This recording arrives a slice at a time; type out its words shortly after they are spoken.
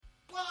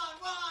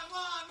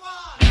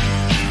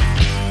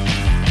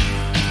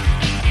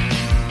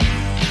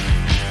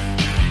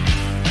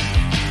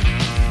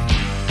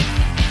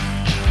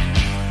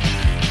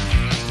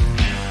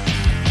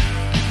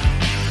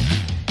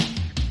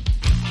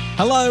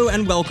Hello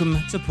and welcome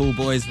to Pool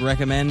Boys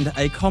Recommend,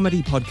 a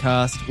comedy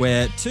podcast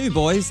where two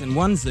boys and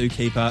one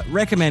zookeeper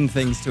recommend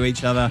things to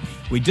each other.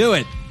 We do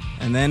it,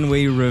 and then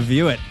we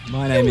review it.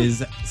 My name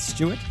is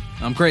Stuart.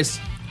 I'm Chris.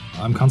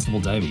 I'm Constable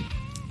Davey.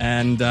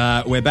 And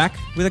we're back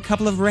with a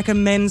couple of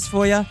recommends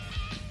for you.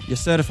 Your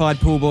certified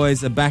pool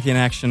boys are back in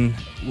action.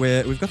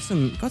 We've got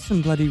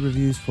some bloody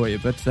reviews for you.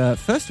 But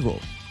first of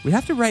all, we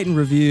have to rate and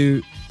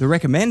review the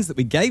recommends that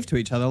we gave to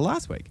each other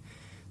last week.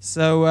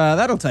 So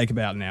that'll take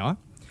about an hour.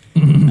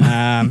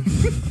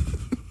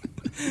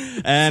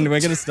 And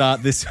we're going to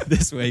start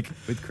this week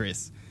with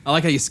Chris. I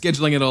like how you're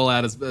scheduling it all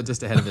out as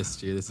just ahead of us,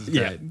 Stu. This is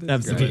great. Yeah,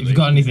 absolutely. If you've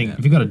got anything,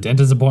 if you've got a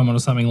dentist appointment or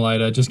something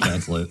later, just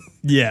cancel it.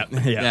 Yeah,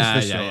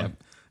 for sure.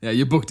 Yeah,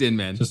 you're booked in,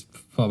 man. Just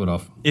fob it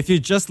off. If you're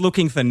just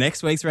looking for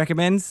next week's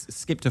recommends,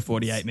 skip to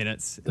 48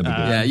 minutes.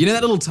 Yeah, you know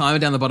that little timer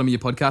down the bottom of your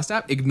podcast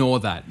app?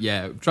 Ignore that.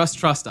 Yeah,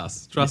 trust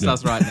us. Trust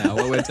us right now.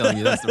 What we're telling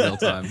you, that's the real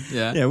time.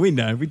 Yeah, Yeah, we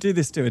know. We do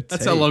this to a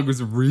that's T. how long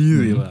was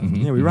really left.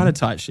 Yeah, we run a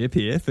tight ship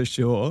here, for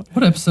sure.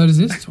 What episode is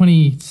this?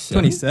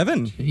 27?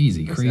 27.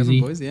 Easy, crazy.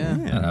 Boys, yeah.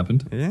 That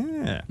happened.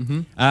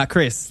 Yeah.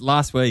 Chris,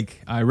 last week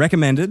I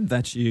recommended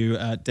that you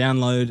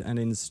download and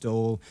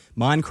install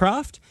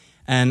Minecraft,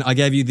 and I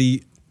gave you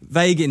the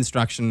vague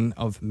instruction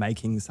of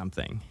making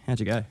something.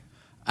 How'd you go?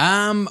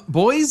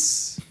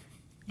 Boys,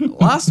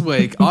 last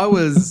week I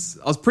was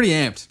pretty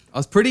amped. I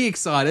was pretty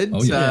excited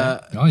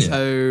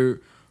to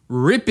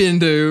rip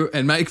into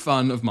and make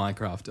fun of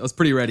Minecraft. I was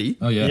pretty ready.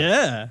 Oh, yeah.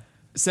 Yeah.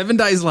 7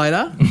 days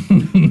later,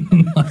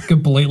 I'm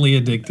completely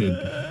addicted.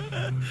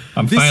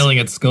 I'm failing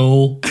at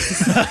school.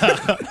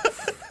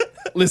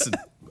 listen,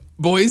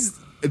 boys,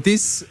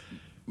 this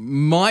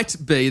might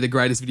be the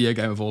greatest video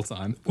game of all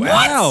time.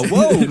 Wow.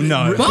 Whoa.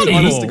 No. Buddy.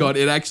 Honest to God,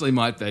 it actually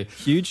might be.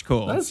 Huge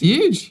call. That's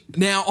huge.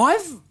 Now,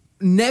 I've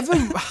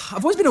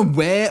always been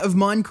aware of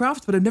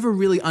Minecraft, but I've never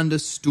really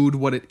understood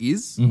what it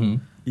is.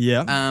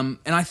 Yeah. And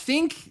I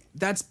think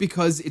that's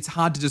because it's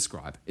hard to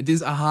describe. It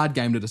is a hard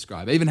game to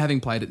describe, even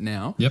having played it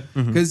now. Yep.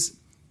 Because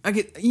I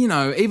get,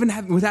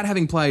 without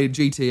having played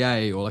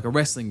GTA or like a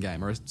wrestling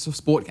game or a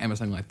sport game or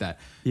something like that,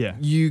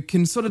 you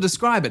can sort of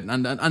describe it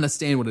and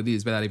understand what it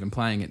is without even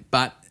playing it.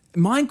 But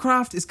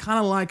Minecraft is kind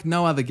of like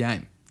no other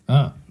game.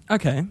 Ah,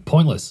 Okay.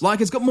 pointless. Like,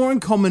 it's got more in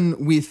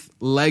common with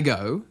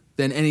Lego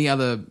than any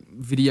other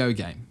video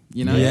game,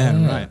 you know?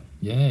 Yeah, right.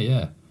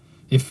 Yeah.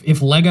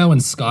 If Lego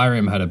and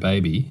Skyrim had a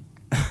baby,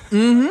 it'd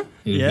be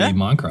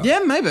Minecraft. Yeah,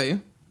 maybe.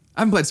 I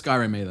haven't played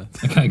Skyrim either.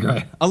 Okay,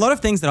 great. A lot of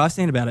things that I've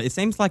seen about it, it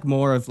seems like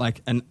more of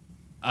like an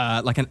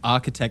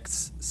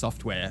architect's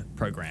software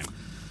program.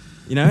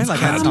 You know,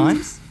 like at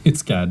times.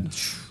 It's CAD.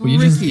 Were you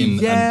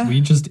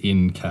just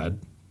in CAD?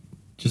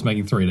 Just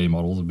making 3D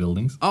models of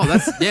buildings? Oh,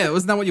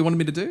 wasn't that what you wanted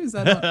me to do? Is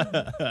that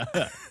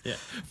not? Yeah.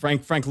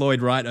 Frank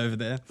Lloyd Wright over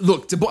there.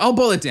 Look, I'll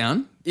boil it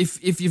down.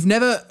 If you've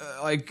never,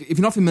 if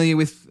you're not familiar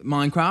with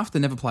Minecraft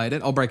and never played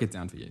it, I'll break it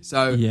down for you.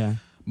 So,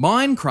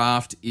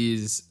 Minecraft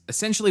is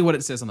essentially what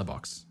it says on the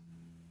box.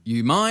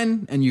 You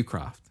mine and you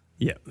craft.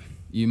 Yeah.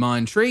 You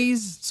mine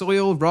trees,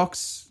 soil,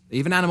 rocks,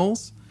 even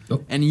animals.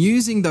 Oh. And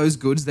using those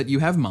goods that you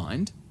have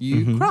mined,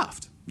 you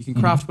craft. You can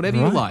craft whatever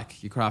you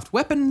like. You craft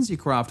weapons, you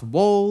craft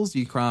walls,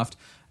 you craft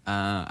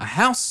a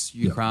house,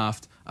 you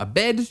craft a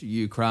bed,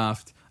 you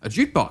craft a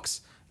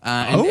jukebox,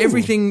 and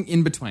everything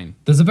in between.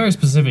 There's a very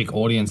specific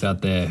audience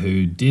out there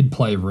who did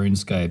play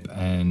RuneScape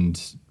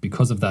and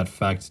because of that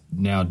fact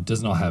now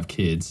does not have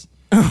kids.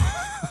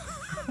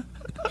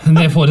 And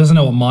therefore doesn't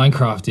know what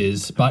Minecraft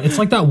is, but it's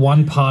like that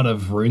one part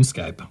of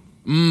RuneScape.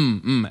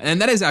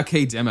 And that is our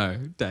key demo,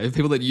 Dave.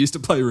 People that used to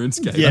play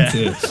RuneScape. Yeah.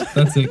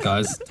 That's it,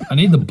 guys. I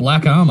need the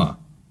black armor.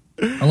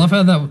 I love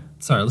how that...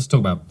 Sorry, let's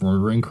talk about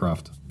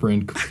RuneCraft.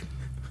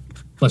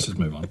 Let's just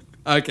move on.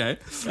 Okay.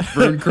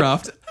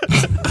 RuneCraft.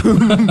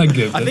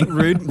 I think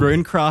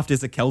runecraft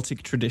is a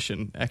Celtic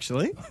tradition,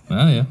 actually.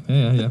 Oh, yeah.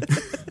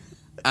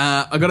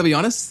 I got to be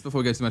honest, before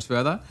we go too much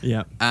further.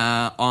 Yeah.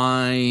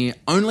 I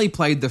only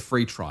played the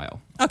free trial.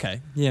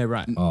 Okay. Yeah,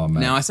 right. Oh,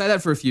 man. Now, I say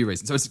that for a few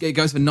reasons. So it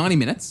goes for 90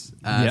 minutes.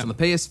 It's on the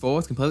PS4.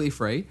 It's completely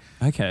free.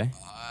 Okay.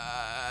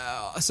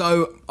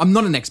 So I'm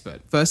not an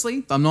expert.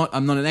 Firstly, I'm not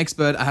an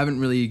expert. I haven't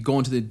really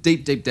gone to the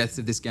deep depths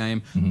of this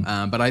game,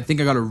 but I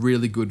think I got a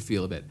really good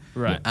feel of it.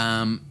 Right.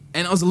 And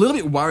I was a little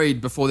bit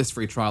worried before this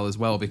free trial as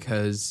well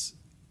because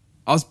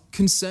I was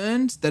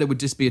concerned that it would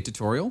just be a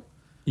tutorial.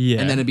 Yeah.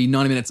 And then it'd be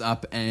 90 minutes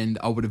up and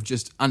I would have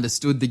just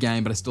understood the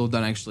game, but I still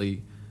don't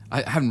actually...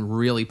 I haven't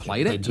really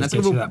played it. It just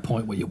gets to that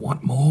point where you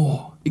want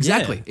more.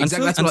 Exactly. Yeah.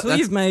 Until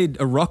you've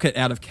made a rocket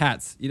out of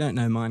cats, you don't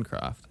know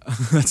Minecraft.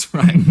 That's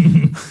right.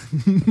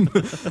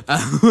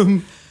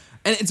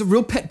 And it's a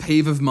real pet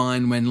peeve of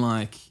mine when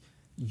like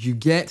you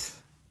get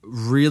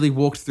really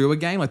walked through a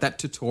game. Like that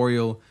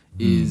tutorial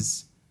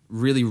is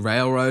really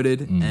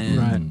railroaded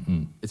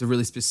and it's a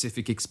really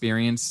specific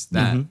experience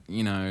that,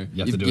 you know,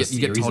 You have to do a you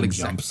get series told of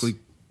jumps.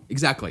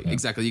 Exactly.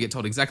 You get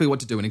told exactly what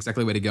to do and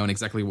exactly where to go and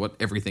exactly what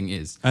everything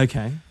is.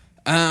 Okay.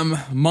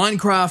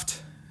 Minecraft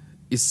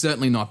is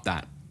certainly not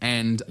that.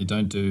 And You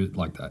don't do it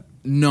like that.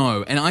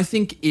 no, and I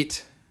think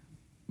it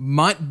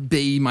might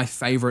be my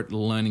favorite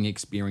learning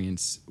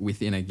experience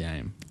within a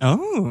game.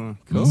 Oh,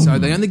 cool. So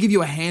they only give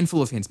you a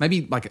handful of hints,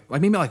 maybe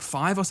like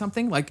 5 or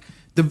something, like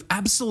the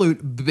absolute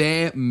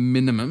bare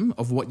minimum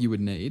of what you would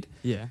need.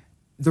 Yeah.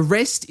 The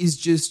rest is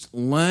just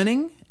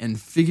learning and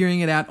figuring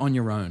it out on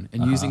your own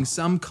and using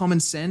some common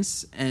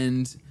sense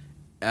and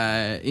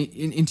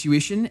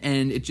intuition,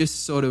 and it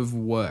just sort of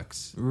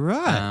works.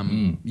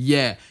 Right.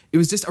 Yeah, it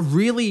was just a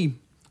really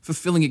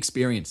fulfilling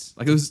experience.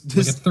 Like it was Like a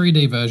just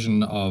 3D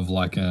version of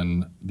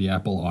the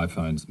Apple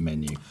iPhone's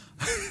menu.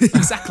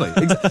 exactly.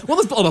 Well,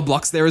 there's a lot of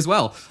blocks there as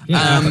well.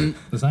 Yeah, exactly.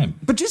 The same.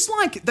 But just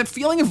like that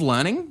feeling of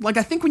learning, like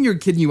I think when you're a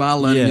kid and you are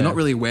learning, Yeah. you're not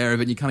really aware of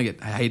it. You kind of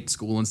hate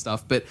school and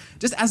stuff. But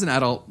just as an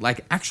adult,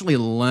 like actually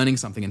learning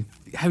something and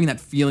having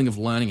that feeling of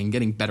learning and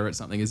getting better at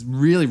something is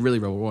really, really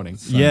rewarding.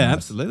 Yeah,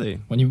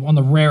 absolutely. When you on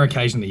the rare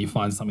occasion that you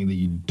find something that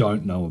you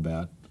don't know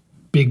about.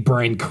 Big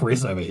brain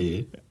Chris over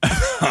here.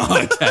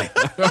 Okay,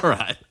 all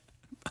right,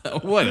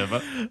 whatever.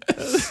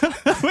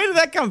 Where did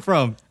that come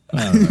from?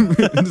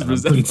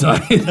 Pretty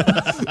tight.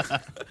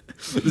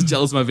 Just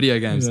jealous of my video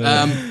games.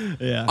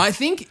 Yeah. I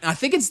think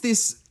it's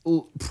this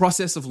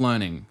process of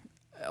learning.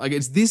 Like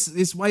it's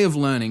this way of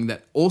learning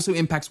that also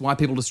impacts why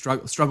people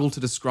struggle to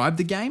describe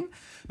the game,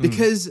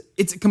 because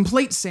it's a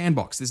complete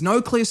sandbox. There's no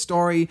clear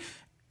story,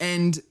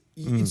 and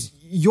it's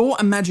your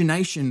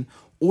imagination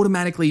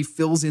automatically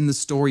fills in the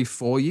story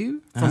for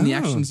you from the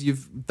actions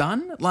you've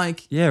done.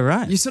 Like Yeah,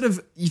 right.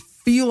 you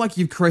feel like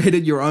you've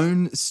created your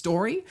own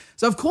story.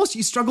 So of course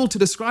you struggle to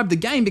describe the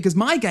game because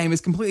my game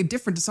is completely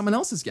different to someone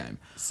else's game.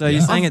 So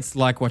you're saying it's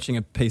like watching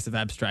a piece of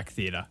abstract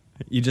theatre.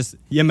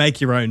 You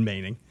make your own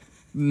meaning.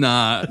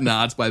 Nah,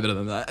 it's way better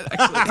than that.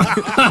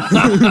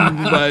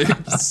 Actually, way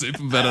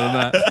super better than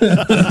that.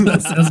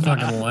 That sounds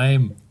fucking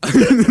lame.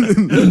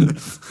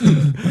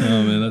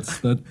 Oh man,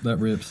 that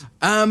rips.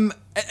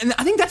 And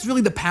I think that's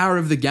really the power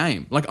of the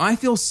game. Like I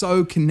feel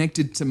so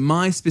connected to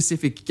my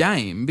specific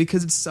game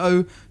because it's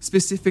so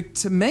specific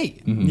to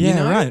me. Yeah, You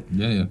know? right.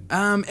 Yeah.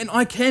 And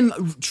I can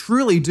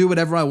truly do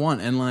whatever I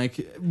want, and like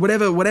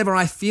whatever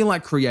I feel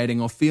like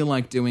creating or feel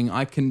like doing,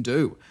 I can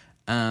do.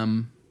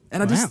 And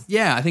I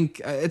I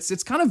think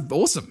it's kind of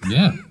awesome.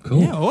 Yeah,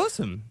 cool. Yeah,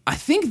 awesome. I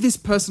think this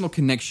personal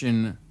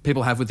connection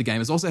people have with the game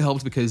has also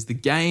helped because the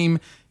game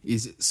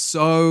is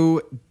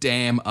so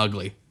damn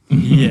ugly.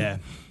 Yeah.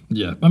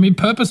 Yeah, I mean,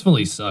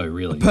 purposefully so,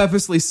 really.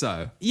 Purposely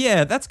so.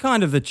 Yeah, that's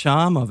kind of the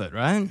charm of it,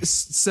 right?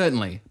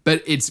 Certainly.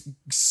 But it's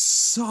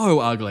so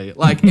ugly.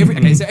 Like,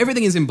 so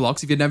everything is in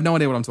blocks. If you have no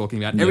idea what I'm talking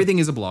about, everything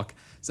is a block.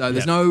 So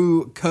there's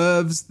no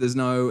curves, there's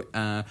no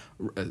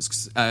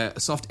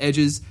soft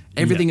edges.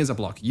 Everything is a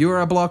block. You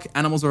are a block,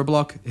 animals are a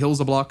block,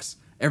 hills are blocks,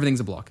 everything's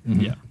a block.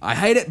 Yeah. I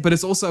hate it, but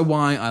it's also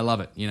why I love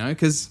it,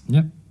 because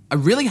Yep. I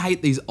really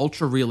hate these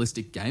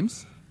ultra-realistic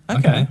games.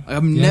 Okay.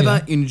 I've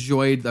never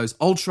enjoyed those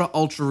ultra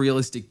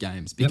realistic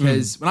games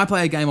because when I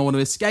play a game, I want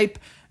to escape,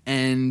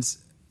 and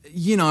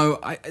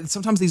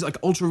sometimes these like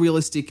ultra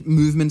realistic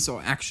movements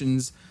or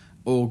actions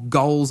or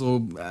goals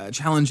or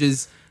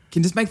challenges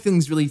can just make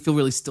things really feel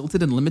really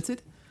stilted and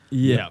limited.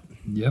 Yeah.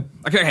 Yep.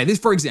 Okay, this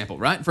for example,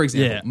 right? For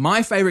example, Yeah.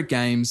 my favorite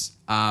games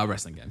are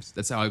wrestling games.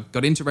 That's how I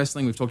got into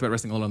wrestling. We've talked about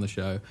wrestling a lot on the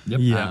show. Yep.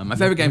 Yeah. My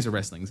favorite games are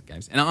wrestling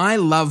games, and I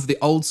love the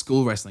old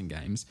school wrestling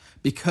games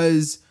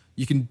because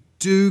you can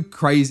do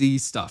crazy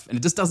stuff, and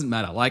it just doesn't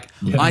matter. Like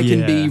I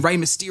can be Yeah. Rey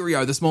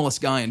Mysterio, the smallest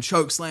guy, and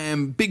choke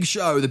slam Big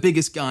Show, the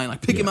biggest guy, and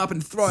like pick him up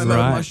and throw him over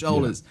my Right.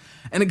 shoulders,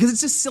 and because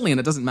it's just silly and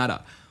it doesn't matter.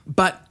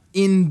 But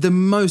in the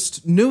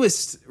most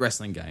newest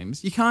wrestling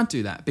games, you can't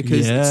do that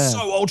because Yeah. it's so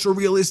ultra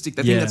realistic.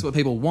 They think that's what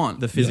people want.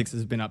 The physics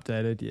has been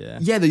updated, yeah.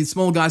 Yeah, the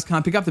small guys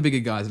can't pick up the bigger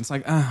guys. And it's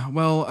like,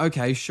 well,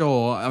 okay,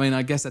 sure. I mean,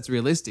 I guess that's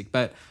realistic,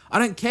 but I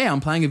don't care. I'm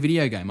playing a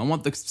video game. I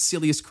want the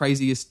silliest,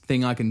 craziest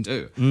thing I can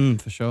do.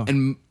 For sure.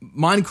 And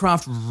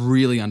Minecraft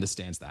really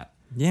understands that.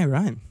 Yeah,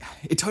 right.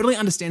 It totally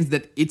understands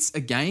that it's a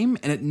game,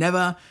 and it's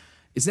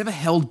never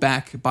held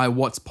back by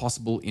what's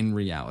possible in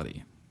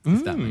reality.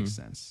 If that makes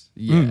sense.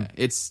 Yeah,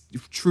 it's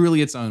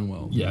truly its own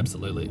world. Yeah,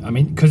 absolutely. I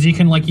mean, because you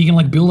can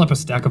build up a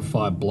stack of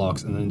 5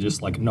 blocks and then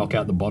just like knock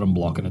out the bottom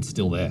block and it's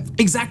still there.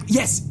 Exactly.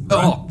 Yes.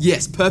 Oh,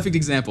 yes. Perfect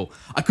example.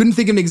 I couldn't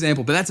think of an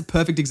example, but that's a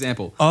perfect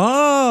example.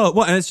 Oh,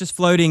 what? And it's just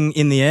floating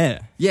in the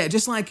air. Yeah,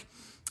 just like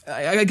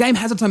a game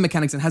has its own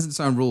mechanics and has its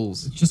own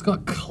rules. It's just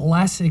got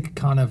classic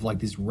kind of like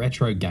this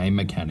retro game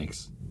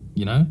mechanics.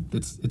 You know,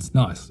 it's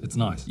nice. It's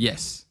nice.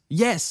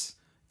 Yes.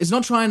 It's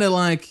not trying to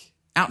like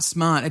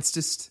outsmart. It's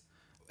just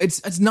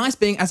it's nice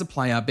being as a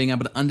player, being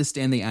able to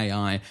understand the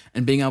AI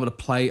and being able to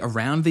play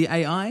around the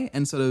AI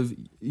and sort of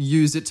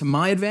use it to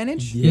my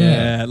advantage.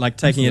 Yeah, like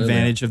taking absolutely.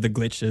 advantage of the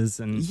glitches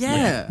and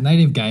Yeah.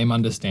 Native game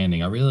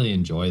understanding. I really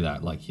enjoy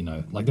that. Like,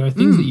 like there are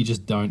things that you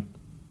just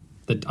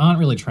that aren't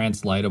really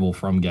translatable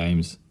from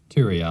games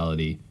to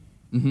reality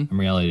and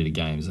reality to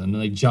games. And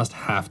they just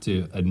have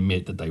to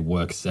admit that they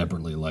work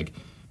separately. Like,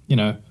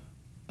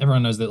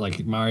 everyone knows that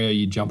like Mario,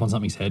 you jump on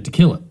something's head to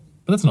kill it,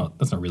 but that's not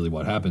really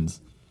what happens.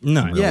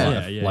 No, in real yeah,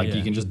 life. yeah, Like yeah.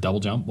 you can just double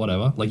jump,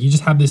 whatever. Like you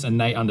just have this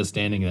innate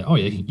understanding that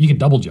you can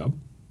double jump.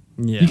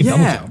 Yeah. You can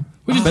double Yeah. jump,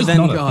 which is But just then-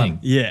 not a God. thing.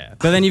 Yeah,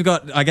 but then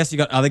I guess you've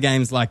got other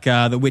games like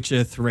The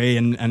Witcher 3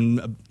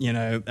 and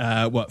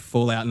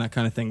Fallout and that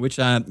kind of thing, which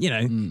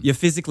you're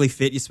physically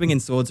fit, you're swinging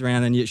swords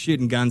around and you're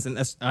shooting guns, and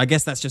I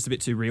guess that's just a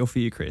bit too real for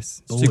you, Chris.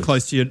 It's too Always.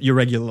 close to your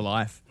regular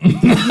life.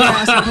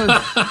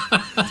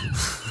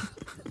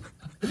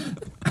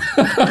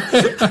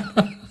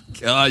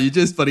 Oh, you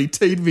just bloody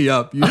teed me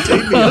up. You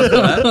teed me up for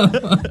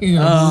that. I'm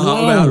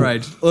Whoa.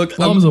 outraged. Look,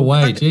 Thumbs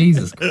away,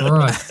 Jesus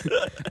Christ.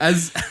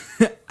 as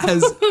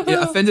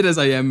offended as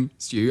I am,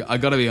 Stu, I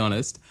gotta be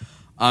honest.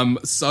 I'm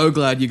so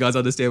glad you guys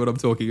understand what I'm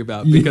talking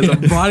about because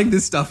I'm writing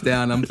this stuff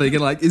down. I'm thinking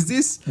like, is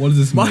this What does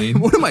this mean?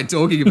 What am I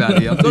talking about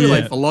here? I'm talking Yeah.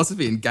 like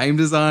philosophy and game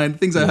design,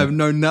 things I have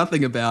know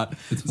nothing about.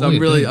 It's So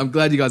weird, I'm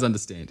glad you guys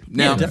understand.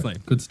 Now, Yeah,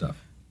 definitely. Good stuff.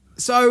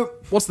 so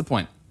what's the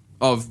point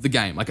of the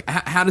game? Like,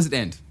 how does it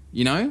end?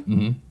 You know?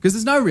 Because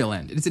there's no real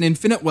end. It's an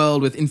infinite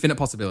world with infinite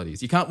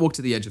possibilities. You can't walk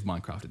to the edge of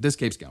Minecraft. It just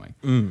keeps going.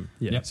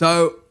 Yeah. Yep.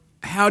 So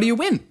how do you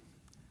win?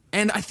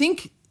 And I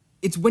think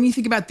it's when you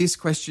think about this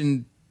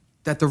question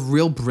that the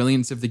real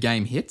brilliance of the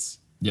game hits.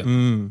 Yep.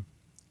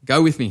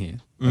 Go with me here.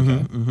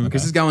 Okay.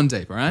 This is going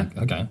deep, all right?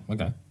 Okay.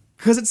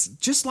 Because it's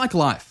just like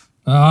life.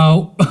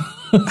 Oh.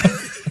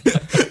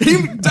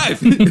 Dave.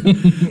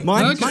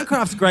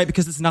 Minecraft's great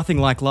because it's nothing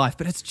like life,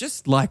 but it's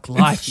just like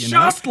life, you know?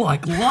 Just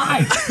like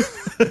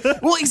life.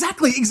 Well,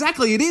 exactly.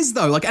 It is,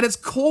 though. Like, at its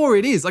core,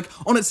 it is. Like,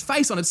 on its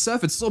face, on its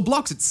surface, it's all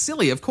blocks. It's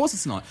silly. Of course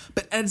it's not.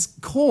 But at its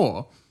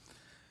core,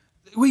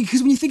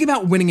 because when you think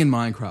about winning in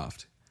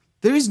Minecraft,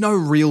 there is no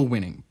real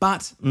winning.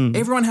 But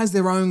everyone has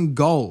their own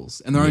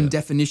goals and their own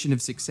definition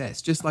of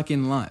success, just like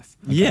in life.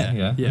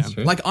 Yeah. That's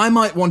true. Like, I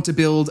might want to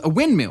build a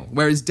windmill,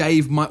 whereas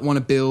Dave might want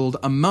to build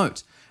a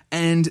moat.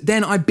 And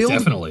then I build...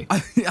 Definitely.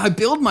 I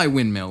build my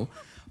windmill,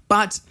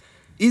 but...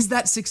 Is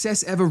that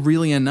success ever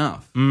really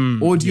enough?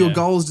 Or do your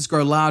goals just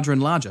grow larger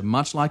and larger,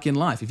 much like in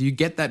life? If you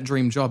get that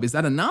dream job, is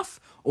that enough?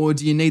 Or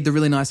do you need the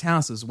really nice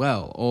house as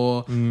well?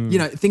 Or,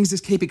 things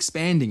just keep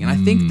expanding. And I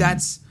think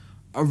that's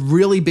a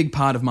really big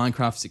part of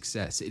Minecraft's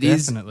success. It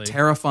Definitely. is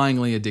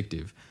terrifyingly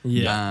addictive.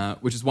 Yeah.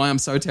 Which is why I'm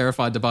so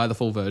terrified to buy the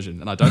full version.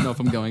 And I don't know if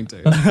I'm going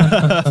to.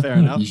 Fair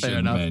enough. You Fair shouldn't,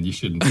 enough. man. You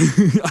shouldn't.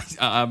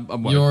 I'm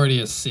worried. You're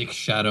already a sick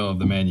shadow of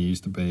the man you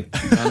used to be.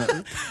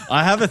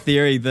 I have a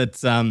theory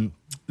that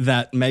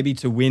that maybe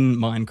to win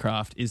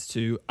Minecraft is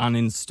to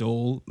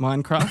uninstall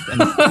Minecraft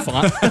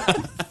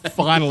and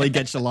finally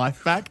get your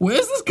life back.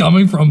 Where's this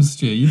coming from,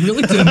 Stu? You've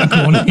really turned the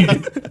corner here.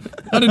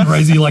 I didn't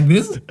raise you like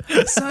this.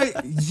 So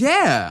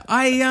yeah,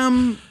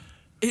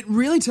 it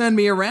really turned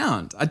me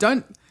around.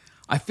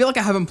 I feel like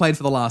I haven't played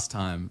for the last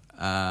time.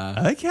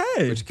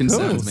 Okay. Which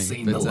concerns me.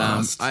 Seen But the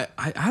last. I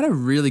had a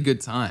really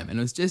good time, and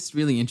it was just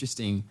really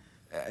interesting.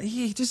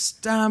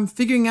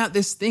 Figuring out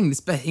this thing, this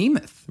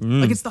behemoth.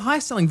 Like, it's the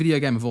highest selling video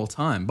game of all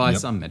time by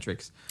some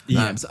metrics.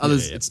 Yeah. So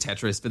others, Yeah. it's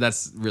Tetris, but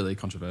that's really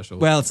controversial.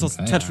 Well, it's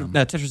also Okay,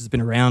 Tetris has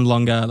been around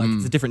longer. Like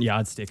it's a different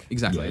yardstick.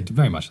 exactly. Yeah,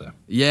 very much so.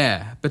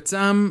 Yeah, but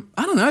I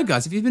don't know,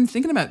 guys. If you've been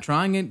thinking about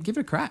trying it, give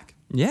it a crack.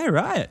 Yeah,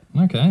 right.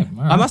 Okay.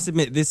 All right. I must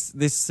admit, this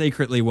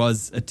secretly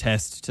was a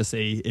test to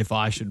see if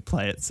I should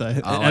play it. So,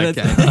 Oh, and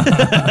okay.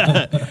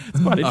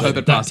 it's quite I hope interesting. it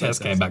that passed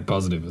test came back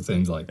positive, it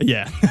seems like.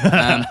 Yeah.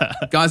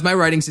 Guys, my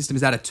rating system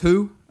is out of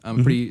 2.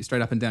 I'm a pretty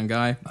straight up and down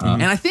guy,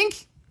 and I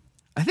think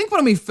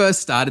when we first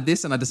started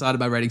this, and I decided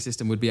my rating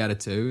system would be out of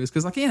 2, is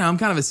because I'm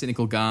kind of a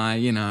cynical guy,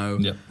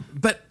 Yep.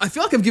 But I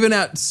feel like I've given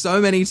out so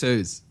many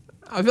 2s.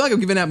 I feel like I've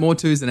given out more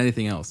 2s than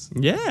anything else.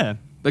 Yeah.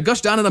 But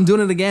gosh darn it, I'm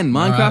doing it again.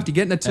 Minecraft, right. you're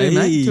getting a 2, Hey,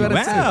 mate. 2 out of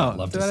 2. wow.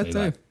 Love to 2 out see of 2.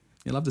 that.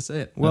 You love to see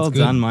it. Well good.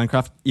 done,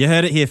 Minecraft. You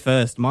heard it here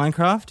first.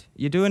 Minecraft,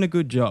 you're doing a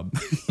good job.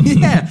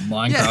 Yeah,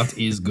 Minecraft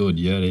is good.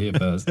 You heard it here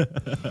first.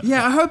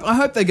 Yeah, I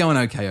hope they're going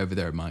okay over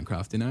there at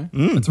Minecraft. You know.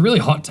 It's a really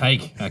hot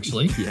take,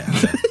 actually. Yeah.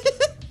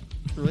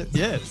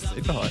 Yeah, it's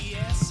super hot.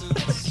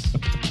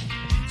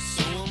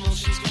 So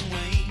emotions can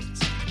wait.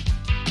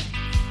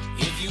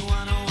 If you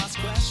wanna ask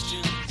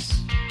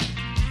questions,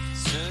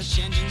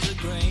 search engines are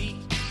great.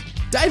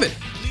 David,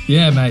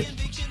 Yeah, mate.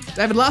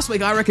 last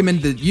week I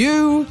recommended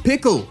you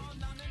pickle.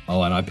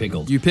 Oh, and I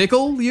pickled. You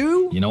pickle,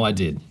 you? You know I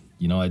did.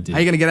 How are you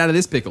going to get out of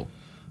this pickle?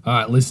 All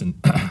right, listen.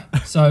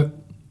 So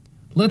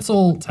let's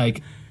all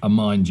take a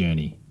mind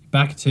journey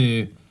back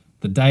to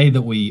the day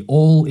that we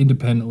all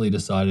independently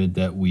decided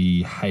that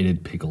we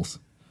hated pickles.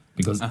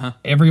 Because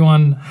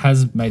everyone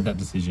has made that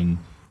decision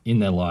in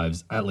their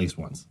lives at least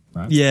once,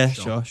 right? Yeah,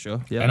 sure.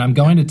 Yeah. And I'm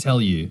going to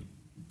tell you,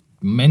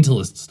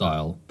 mentalist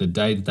style, the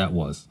day that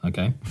was,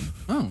 okay?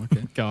 Oh,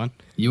 okay. Go on.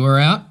 You were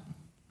out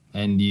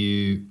and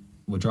you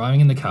were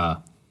driving in the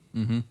car.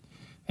 Mm-hmm.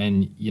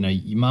 And,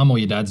 your mum or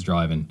your dad's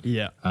driving.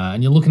 Yeah.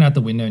 And you're looking out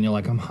the window and you're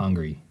like, I'm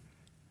hungry.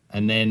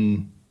 And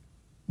then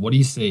what do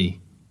you see?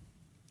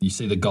 You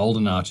see the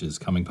golden arches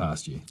coming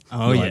past you.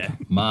 Oh, You're yeah.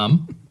 like,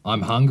 Mum,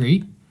 I'm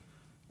hungry.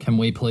 Can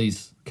we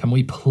please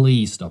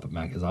stop at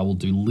Macca's? I will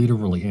do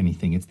literally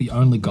anything. It's the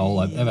only goal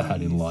I've ever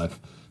had in life.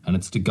 and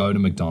it's to go to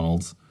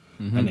McDonald's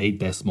and eat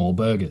their small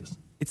burgers.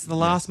 It's the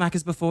last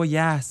Macca's before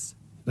Yas.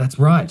 That's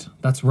right.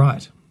 That's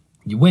right.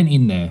 You went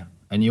in there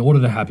and you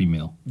ordered a Happy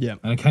Meal. Yeah.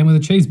 And it came with a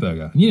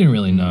cheeseburger. And you didn't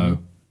really know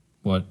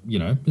what,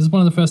 this is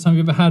one of the first times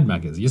you've ever had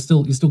Macca's. You're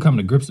still coming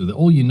to grips with it.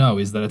 All you know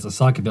is that it's a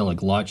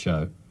psychedelic light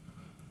show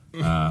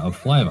of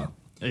flavor.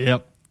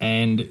 Yep.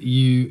 And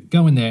you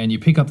go in there and you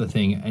pick up the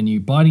thing and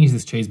you bite into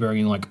this cheeseburger and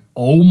you're like,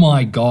 oh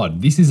my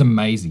God, this is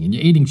amazing. And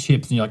you're eating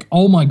chips and you're like,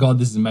 oh my God,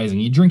 this is amazing.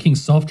 You're drinking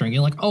soft drink.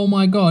 You're like, oh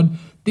my God,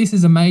 this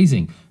is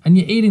amazing. And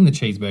you're eating the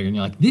cheeseburger and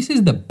you're like, this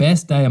is the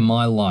best day of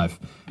my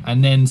life.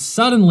 And then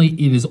suddenly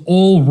it is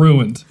all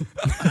ruined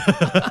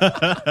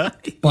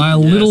by a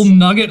little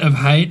nugget of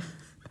hate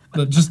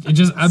that it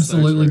just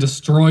absolutely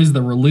destroys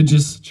the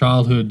religious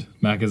childhood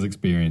Macca's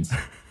experience.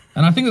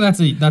 And I think that's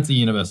a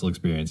universal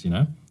experience,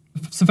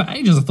 So for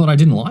ages, I thought I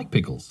didn't like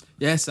pickles,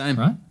 Yeah, same.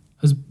 right?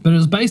 But it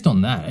was based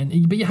on that.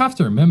 But you have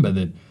to remember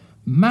that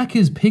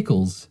Macca's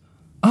pickles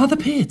are the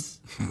pits.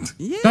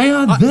 Yeah. They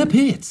are the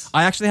pits.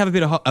 I actually have a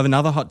bit of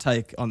another hot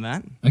take on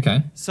that.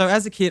 Okay. So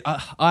as a kid,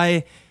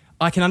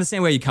 I can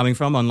understand where you're coming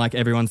from on like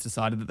everyone's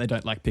decided that they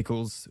don't like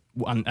pickles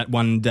at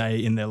one day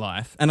in their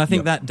life. And I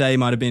think that day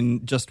might have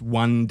been just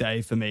one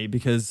day for me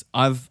because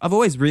I've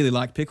always really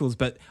liked pickles,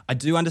 but I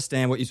do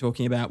understand what you're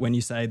talking about when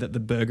you say that the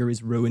burger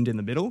is ruined in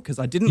the middle because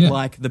I didn't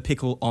like the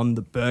pickle on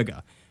the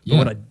burger. But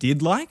what I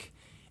did like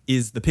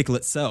is the pickle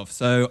itself.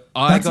 So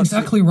That's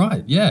exactly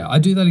right. Yeah, I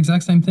do that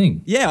exact same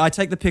thing. I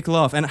take the pickle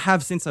off and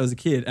have since I was a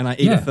kid and I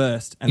eat it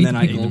first and then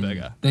I eat the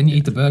burger. Then you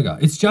eat the burger.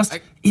 It's just,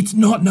 it's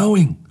not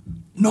knowing.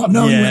 Not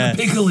knowing where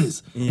the pickle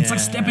is. It's like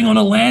stepping on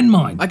a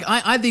landmine. Like I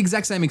had the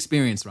exact same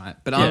experience, right?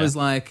 But I was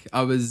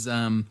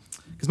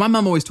because my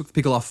mum always took the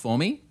pickle off for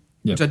me,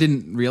 which I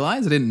didn't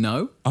realize. I didn't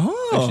know.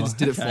 Oh, so she just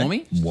did it for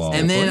me. Whoa.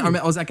 And then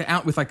I was like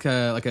out with like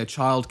a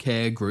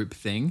childcare group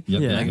thing.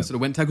 Yep. Yeah. Like,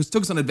 sort of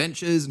took us on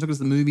adventures and took us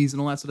to the movies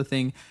and all that sort of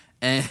thing.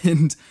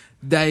 And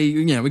they,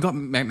 we got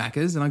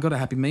Macca's and I got a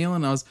Happy Meal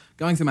and I was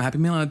going through my Happy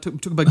Meal and I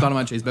took a big bite of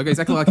my cheeseburger,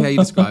 exactly like how you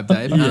described,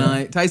 Dave. And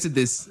I tasted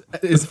this.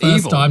 It's First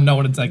evil. time no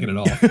one had taken it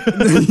off.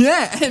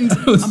 Yeah, and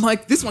I'm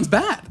like, this one's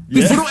bad.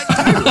 What do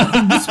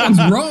I do? This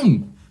one's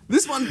wrong.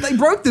 This one, they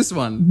broke this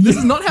one. This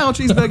is not how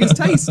cheeseburgers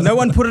taste. No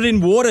one put it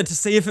in water to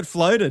see if it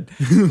floated.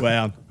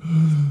 Wow.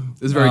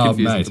 It was very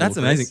confusing. mate. That's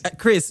amazing.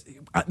 Chris,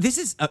 this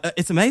is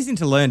it's amazing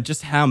to learn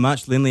just how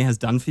much Lindley has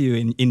done for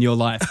you in your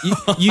life.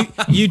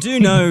 You do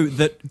know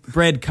that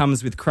bread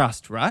comes with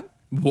crust, right?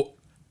 What?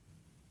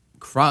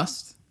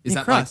 Crust? Is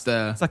that crust. like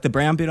the It's like the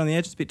brown bit on the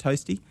edge, it's a bit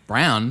toasty.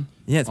 brown?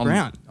 Yeah, it's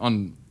brown.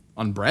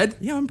 On bread?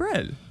 Yeah, on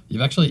bread.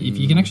 If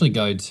you can actually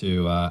go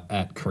to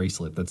at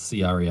Creaslip, that's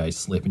CREA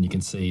Slip, and you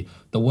can see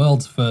the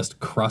world's first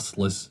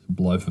crustless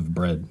loaf of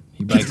bread.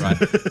 He bakes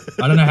it.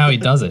 I don't know how he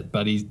does it,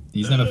 but he's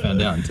never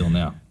found out until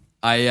now.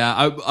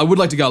 I would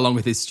like to go along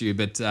with this, Stu,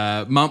 but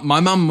my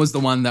mum was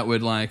the one that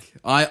would like.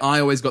 I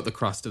always got the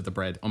crust of the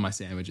bread on my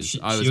sandwiches. She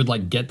would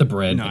like get the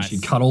bread and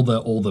she'd cut all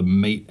the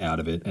meat out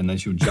of it, and then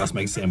she would just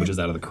make sandwiches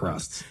out of the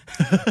crusts.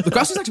 The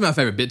crust is actually my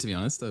favorite bit, to be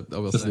honest. I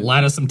will Just say.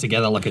 lattice them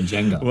together like a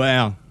Jenga.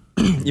 Wow.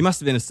 You must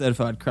have been a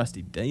certified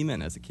crusty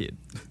demon as a kid.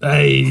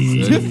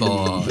 Hey.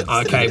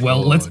 Certified. Okay,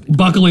 well, let's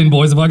buckle in,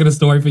 boys. If I got a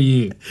story for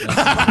you.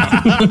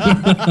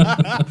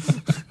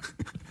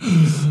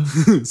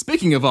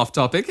 Speaking of off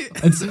topic,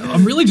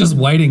 I'm really just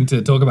waiting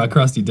to talk about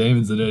crusty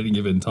demons at any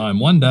given time.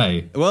 One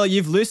day, Well,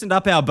 you've loosened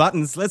up our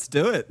buttons. Let's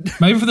do it.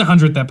 maybe for the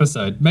 100th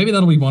episode, maybe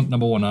that'll be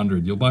number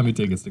 100. You'll buy me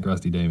tickets to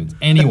crusty demons.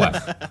 Anyway,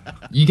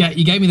 you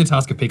gave me the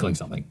task of pickling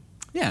something.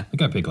 yeah. I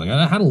go pickling.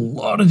 I had a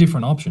lot of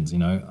different options.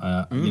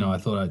 I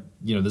thought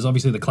there's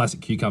obviously the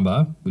classic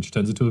cucumber, which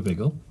turns into a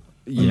pickle.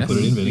 When you Yes. put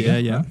it in vinegar.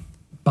 Yeah. right?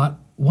 But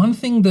one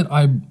thing that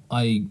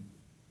I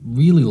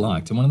really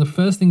liked, and one of the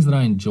first things that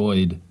I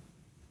enjoyed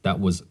that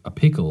was a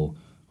pickle,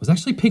 was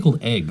actually pickled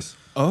eggs.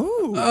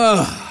 Oh.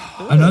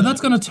 I know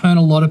that's going to turn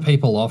a lot of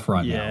people off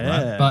right now, Yeah.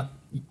 right? But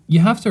you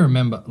have to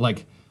remember,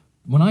 like,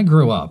 when I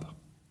grew up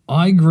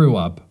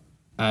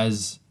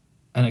as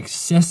an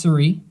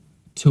accessory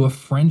to a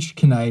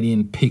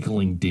French-Canadian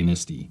pickling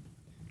dynasty.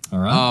 All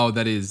right? Oh,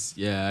 that is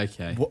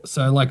okay.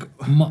 So, like,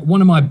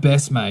 one of my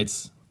best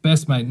mate,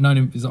 known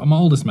him, is my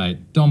oldest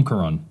mate, Dom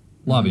Caron.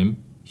 Love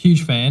him.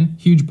 Huge fan,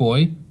 huge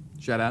boy,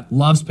 Shout out.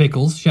 loves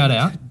pickles. Shout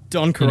out.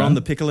 Don Caron, You know?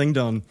 the pickling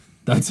Don.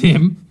 That's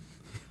him.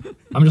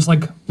 I'm just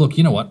like, look,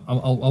 you know what?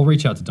 I'll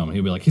reach out to Dom.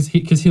 He'll be like, because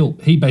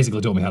he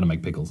basically taught me how to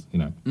make pickles,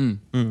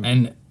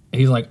 And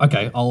he's like,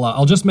 okay,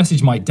 I'll just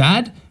message my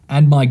dad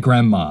and my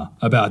grandma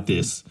about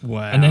this.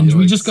 Wow. And then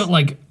we just got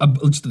like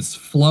just this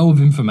flow of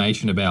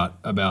information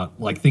about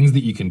like things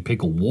that you can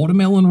pickle: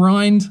 watermelon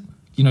rind,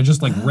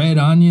 just like red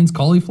onions,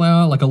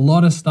 cauliflower, like a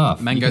lot of stuff.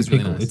 you Mango's can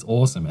really pickle. nice. It's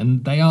awesome,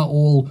 and they are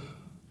all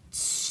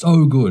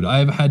so good. I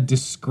have had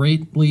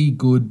discreetly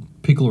good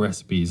pickle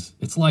recipes.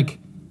 It's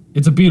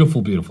a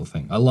beautiful, beautiful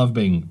thing. I love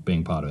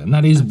being part of it. And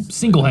that is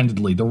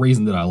single-handedly the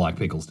reason that I like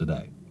pickles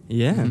today.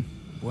 Yeah.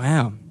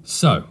 Wow.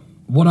 So,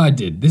 what I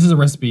did, this is a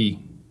recipe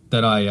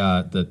that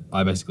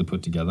I basically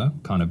put together,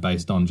 kind of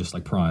based on just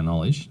like prior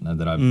knowledge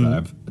that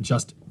I've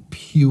just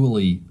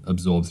purely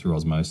absorbed through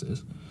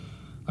osmosis.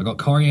 I got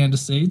coriander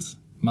seeds,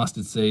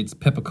 mustard seeds,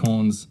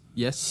 peppercorns,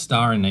 Yes.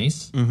 star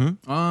anise,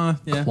 Yeah.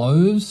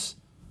 cloves,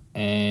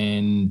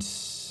 and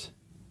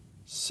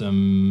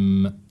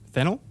some.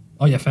 Fennel?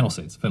 Oh yeah, fennel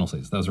seeds. Fennel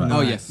seeds. That was right.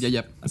 Oh, Nice. yes. Yeah,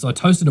 yep. And so I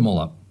toasted them all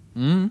up.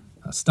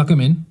 Stuck them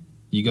in.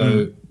 You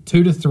go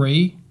 2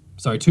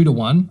 to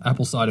 1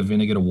 apple cider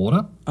vinegar to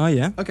water. Oh,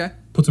 yeah. Okay.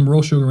 Put some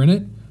raw sugar in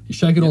it. You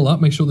shake it all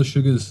up. Make sure the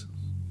sugar's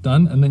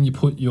done, and then you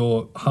put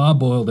your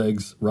hard-boiled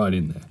eggs right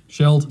in there.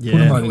 Shelled. Put Yeah.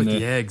 them right in With there.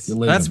 the eggs. You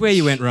leave That's them. where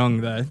you went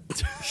wrong, though.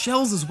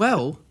 Shells as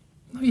well.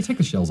 No, you take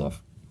the shells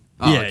off.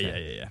 Oh, yeah,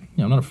 okay. yeah.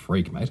 Yeah, I'm not a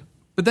freak, mate.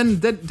 But then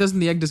doesn't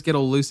the egg just get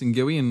all loose and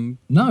gooey and...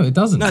 No, it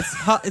doesn't. No,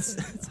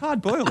 it's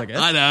hard boiled, I guess.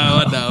 I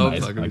know.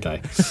 Mate, Fucking-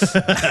 okay.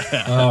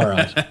 All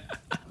right.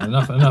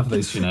 Enough of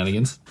these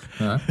shenanigans.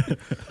 All right.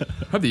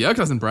 Hope the yolk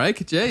doesn't break.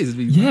 Jeez. It'd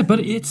be... Yeah, but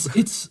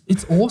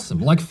it's awesome.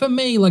 Like for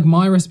me, like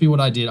my recipe, what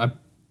I did, I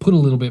put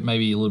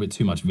maybe a little bit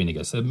too much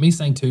vinegar. So me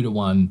saying 2 to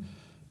 1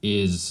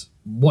 is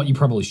what you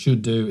probably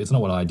should do. It's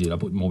not what I did. I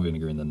put more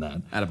vinegar in than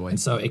that. Attaboy. And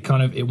so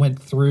it went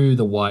through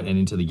the white and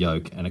into the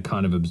yolk, and it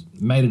kind of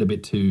made it a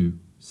bit too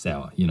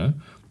sour, you know.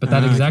 But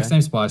that exact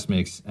same spice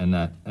mix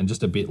and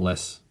just a bit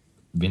less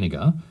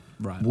vinegar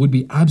Right. would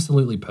be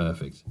absolutely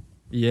perfect.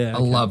 Yeah. I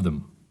love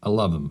them.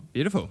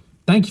 Beautiful.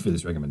 Thank you for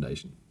this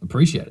recommendation.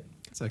 Appreciate it.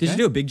 It's okay. Did you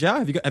do a big jar?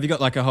 Have you got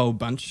like a whole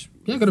bunch?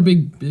 Yeah, I got a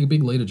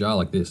big liter jar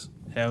like this.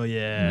 Hell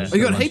yeah. Oh,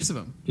 you got heaps of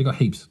them. You got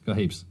heaps.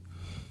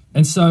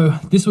 And so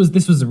this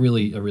was a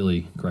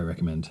really great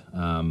recommend.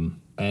 And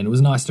it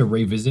was nice to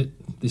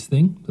revisit this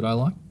thing that I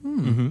like.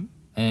 Mm-hmm.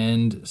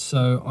 And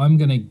so I'm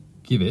gonna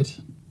give it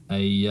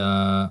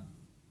a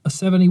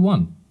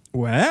 71.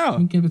 Wow. I'm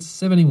gonna give it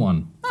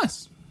 71.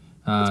 Nice.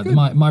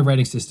 My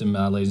rating system,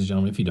 ladies and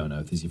gentlemen, if you don't know,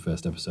 if this is your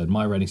first episode,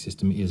 my rating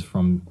system is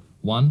from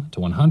 1 to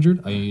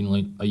 100.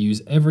 I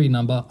use every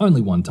number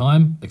only one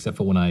time, except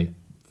for when I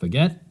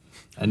forget,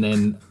 and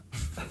then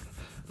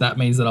that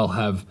means that I'll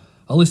have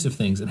a list of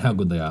things and how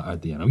good they are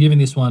at the end. I'm giving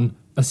this one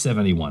a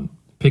 71.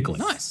 Pickling.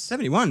 Nice.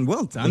 71.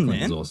 Well done,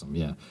 Pickling is man. awesome.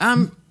 Yeah.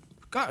 I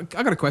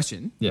got a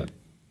question. Yeah.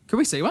 Could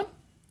we see one?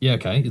 Yeah.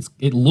 Okay.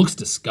 It looks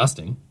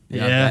disgusting.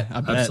 Yeah,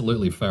 I bet.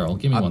 Absolutely feral.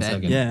 Give me I one bet.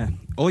 second. Yeah.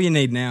 All you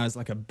need now is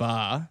like a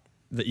bar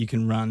that you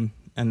can run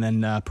and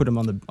then put them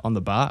on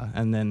the bar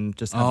and then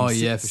just have Oh, them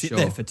yeah, sit for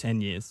there sure. for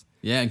 10 years.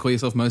 Yeah, and call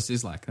yourself Most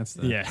Dislike. That's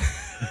the... Yeah.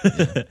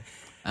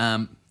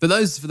 For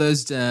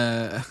those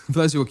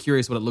who are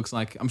curious what it looks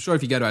like, I'm sure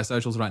if you go to our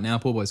socials right now,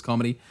 Poor Boys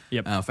Comedy,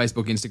 Yep.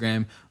 Facebook,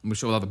 Instagram, I'm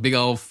sure we'll have a big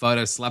old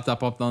photo slapped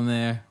up on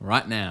there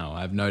right now.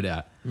 I have no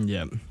doubt.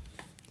 Yeah.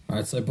 All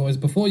right, so boys,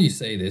 before you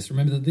see this,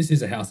 remember that this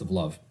is a house of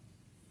love.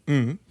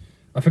 Mm-hmm.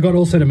 I forgot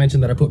also to mention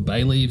that I put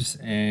bay leaves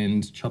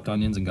and chopped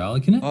onions and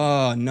garlic in it.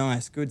 Oh,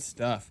 nice. Good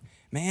stuff.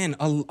 Man,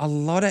 a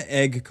lot of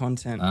egg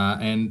content.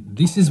 And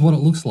this is what it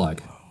looks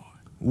like.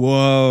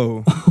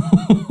 Whoa.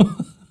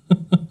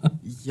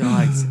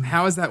 Yikes.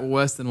 How is that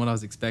worse than what I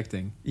was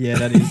expecting? Yeah,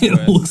 that is It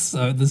worse. looks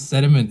so, the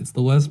sediment, it's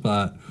the worst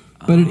part.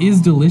 But it is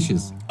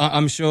delicious.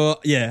 I'm sure,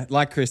 yeah,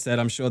 like Chris said,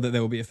 I'm sure that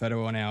there will be a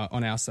photo on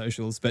our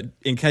socials. But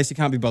in case you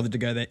can't be bothered to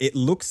go there, it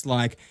looks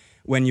like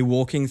when you're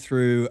walking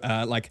through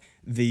like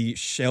the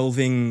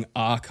shelving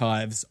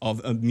archives of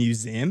a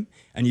museum,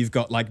 and you've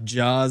got like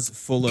jars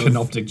full of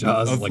Canoptic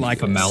jars, of like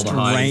formaldehyde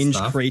and strange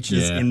stuff.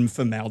 creatures Yeah. in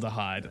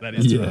formaldehyde. That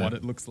is Yeah. what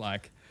it looks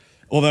like.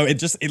 Although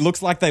it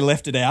looks like they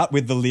left it out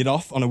with the lid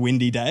off on a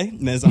windy day,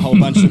 and there's a whole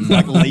bunch of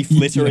like leaf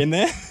litter in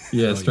there.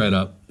 Yeah, straight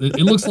up. It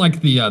looks like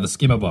the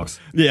skimmer box.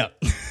 Yeah.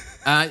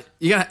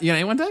 You gonna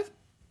eat one, Dave?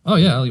 Oh,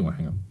 yeah, I'll eat one.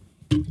 Hang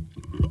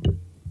on.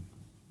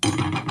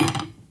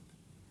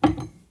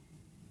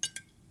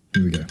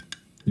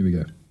 Here we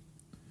go.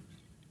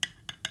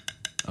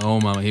 Oh,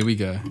 mama, here we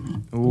go.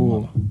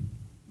 Ooh.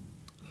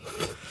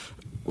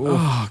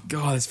 Oh,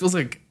 God,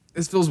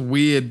 this feels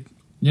weird.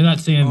 You're not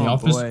seeing The Oh,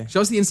 Office? boy.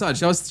 Show us the inside.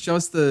 Show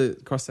us the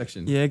cross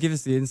section. Yeah, give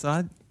us the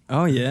inside.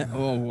 Oh, yeah.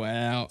 Oh,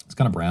 wow. It's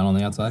kind of brown on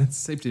the outside. It's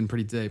seeped in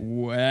pretty deep.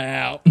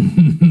 Wow.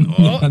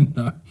 Yeah,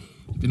 no.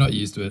 If you're not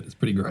used to it, it's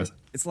pretty gross.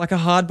 It's like a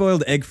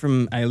hard-boiled egg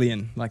from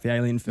Alien, like the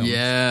Alien film.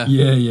 Yeah.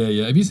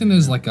 Yeah. Have you seen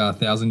those like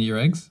 1,000-year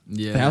eggs?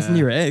 Yeah.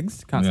 1,000-year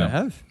eggs? Can't say Yeah. I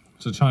have.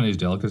 It's a Chinese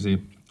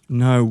delicacy.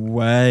 No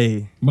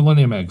way.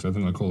 Millennium eggs, I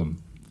think they call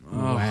them.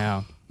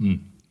 Wow.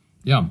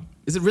 Yum.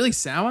 Is it really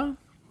sour?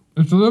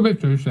 It's a little bit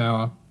too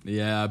sour.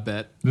 Yeah, I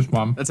bet. This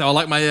one. That's how I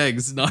like my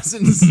eggs. Nice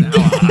and sour.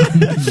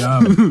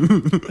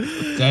 Yum.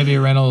 Davy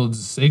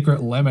Reynolds'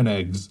 secret lemon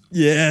eggs.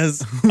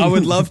 Yes. I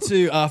would love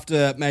to,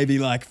 after maybe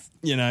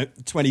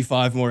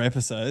 25 more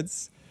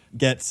episodes,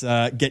 get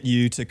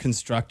you to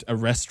construct a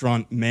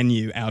restaurant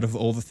menu out of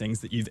all the things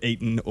that you've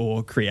eaten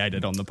or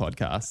created on the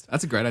podcast.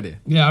 That's a great idea.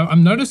 Yeah,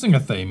 I'm noticing a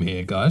theme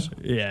here, guys.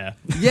 Yeah.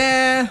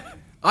 Yeah.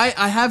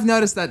 I have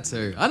noticed that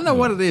too. I don't know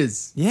what it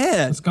is.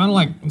 Yeah. It's kind of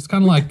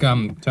like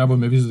terrible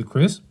movies with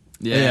Chris.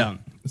 Yeah.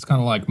 It's kind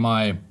of like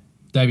my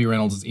Davy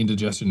Reynolds'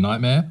 indigestion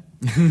nightmare.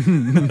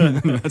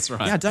 That's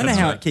right. Yeah, I don't know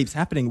how it keeps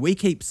happening. We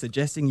keep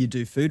suggesting you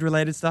do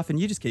food-related stuff, and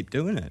you just keep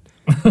doing it.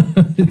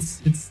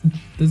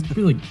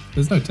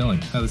 There's no telling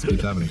how this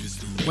keeps happening.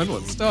 When will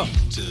it stop?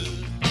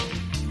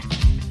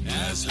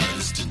 As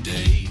hers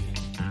today,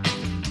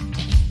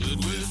 but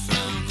we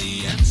found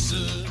the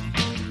answer.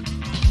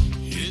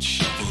 Hit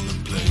shuffle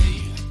and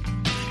play.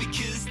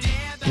 Because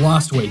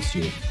Last week,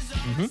 Stu,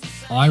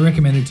 I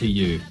recommended to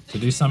you to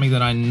do something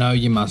that I know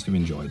you must have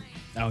enjoyed.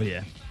 Oh,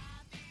 yeah.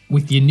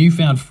 With your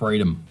newfound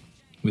freedom,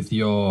 with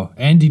your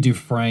Andy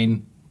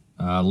Dufresne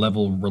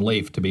level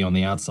relief to be on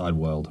the outside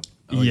world,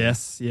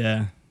 Yes,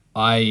 yeah.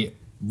 I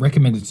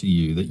recommended to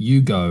you that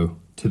you go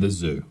to the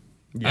zoo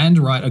and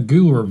write a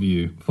Google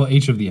review for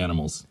each of the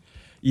animals.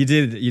 You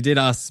did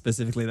ask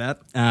specifically that.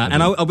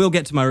 And I will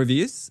get to my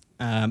reviews,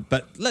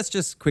 but let's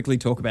just quickly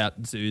talk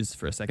about zoos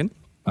for a second.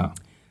 Oh.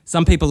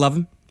 Some people love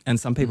them and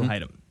some people hate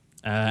them.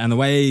 And the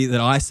way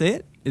that I see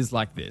it is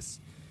like this.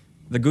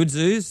 The good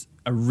zoos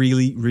are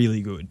really,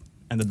 really good.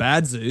 And the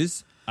bad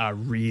zoos are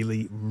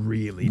really,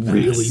 really bad.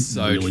 Really,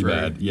 so really true.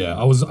 bad. Yeah,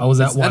 I was at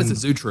That one. is a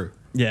zoo true.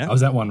 Yeah. I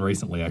was at one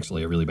recently,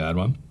 actually, a really bad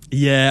one.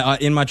 Yeah,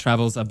 in my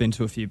travels, I've been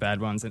to a few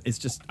bad ones, and it's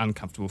just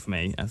uncomfortable for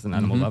me as an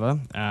animal lover.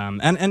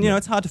 And you know,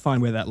 it's hard to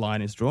find where that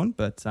line is drawn,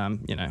 but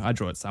you know, I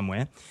draw it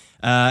somewhere.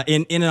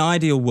 In an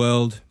ideal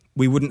world,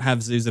 we wouldn't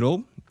have zoos at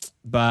all,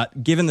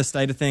 but given the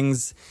state of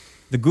things,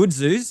 the good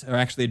zoos are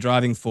actually a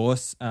driving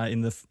force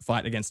in the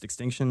fight against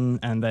extinction,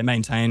 and they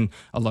maintain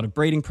a lot of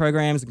breeding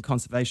programs and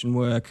conservation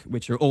work,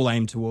 which are all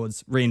aimed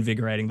towards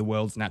reinvigorating the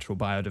world's natural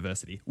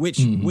biodiversity, which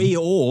we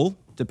all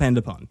depend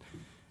upon.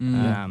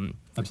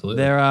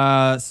 Absolutely. There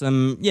are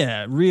some,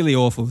 really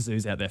awful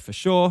zoos out there for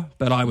sure,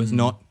 but I was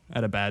not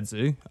at a bad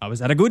zoo. I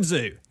was at a good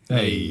zoo.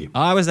 Hey.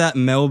 I was at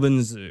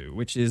Melbourne Zoo,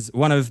 which is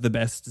one of the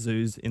best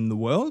zoos in the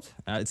world.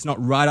 It's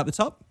not right up the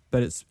top,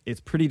 but it's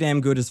pretty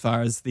damn good as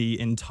far as the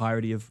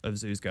entirety of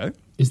zoos go.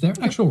 Is there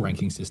an actual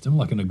ranking system,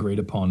 like an agreed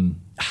upon?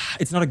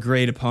 It's not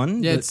agreed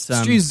upon. Yeah, but, it's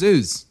Stu's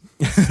Zoos.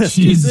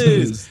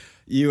 zoos.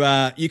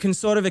 You can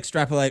sort of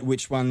extrapolate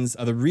which ones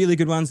are the really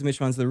good ones and which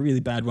ones are the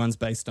really bad ones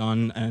based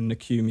on an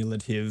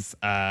accumulative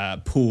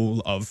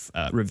pool of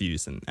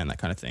reviews and that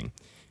kind of thing.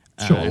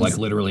 Sure, like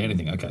literally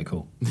anything. Okay,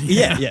 cool.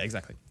 Yeah,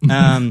 exactly.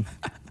 Now,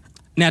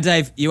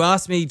 Dave, you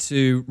asked me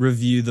to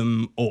review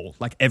them all,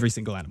 like every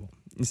single animal.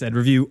 You said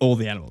review all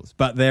the animals,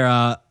 but there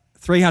are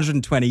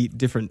 320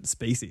 different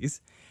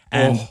species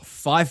and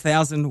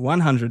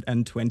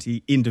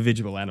 5,120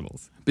 individual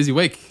animals. Busy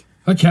week.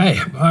 Okay,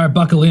 all right,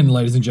 buckle in,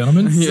 ladies and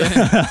gentlemen.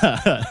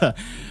 So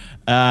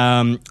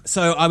I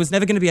was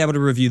never going to be able to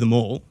review them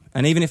all.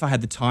 And even if I had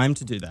the time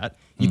to do that,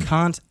 you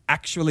can't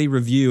actually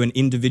review an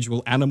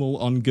individual animal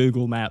on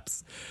Google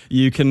Maps.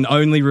 You can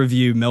only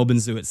review Melbourne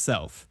Zoo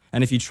itself.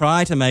 And if you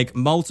try to make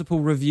multiple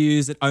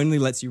reviews, it only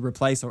lets you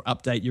replace or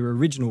update your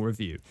original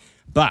review.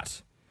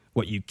 But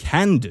what you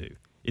can do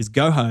is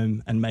go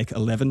home and make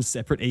 11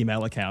 separate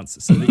email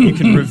accounts so that you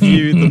can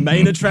review the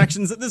main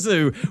attractions at the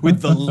zoo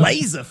with the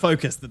laser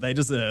focus that they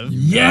deserve.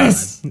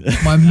 Yes,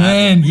 my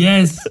man,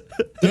 yes.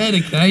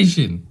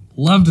 Dedication.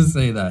 Love to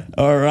see that.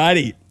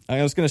 Alrighty.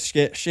 I was going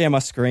to share my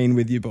screen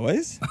with you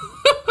boys.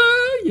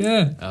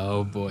 Yeah.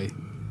 Oh boy.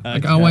 I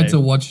can't wait to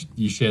watch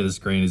you share the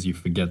screen as you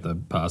forget the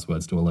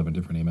passwords to 11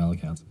 different email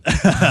accounts.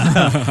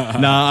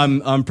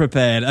 No, I'm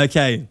prepared.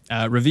 Okay,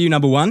 review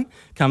number 1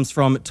 comes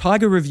from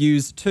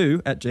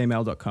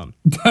tigerreviews2@gmail.com.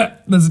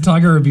 There's a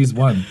Tiger Reviews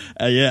 1.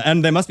 Yeah,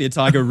 and there must be a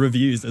tiger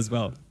reviews as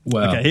well.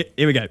 Wow. Okay,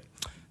 here we go.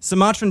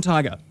 Sumatran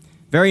tiger.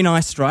 Very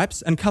nice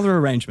stripes and colour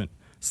arrangement.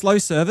 Slow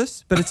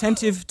service, but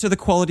attentive to the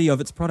quality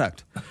of its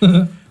product.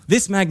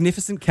 This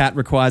magnificent cat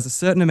requires a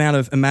certain amount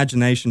of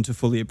imagination to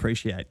fully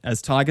appreciate,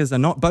 as tigers are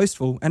not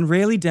boastful and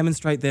rarely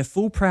demonstrate their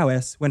full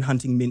prowess when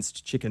hunting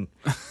minced chicken.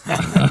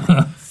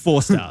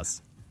 4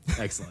 stars.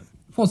 Excellent.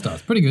 4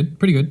 stars. Pretty good.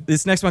 Pretty good.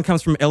 This next one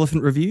comes from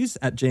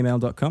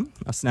elephantreviews@gmail.com.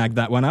 I snagged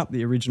that one up,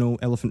 the original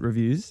Elephant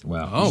Reviews.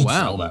 Wow. Oh, You should wow.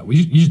 Sell that.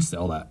 You should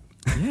sell that.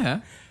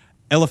 Yeah.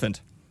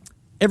 Elephant.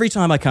 Every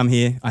time I come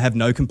here, I have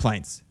no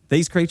complaints.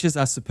 These creatures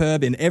are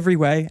superb in every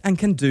way and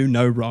can do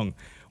no wrong.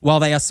 While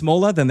they are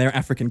smaller than their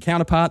African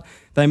counterpart,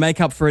 they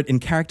make up for it in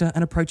character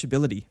and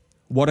approachability.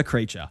 What a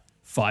creature.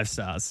 5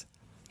 stars.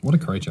 What a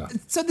creature.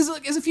 So there's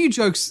a few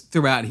jokes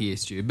throughout here,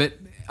 Stu, but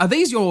are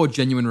these your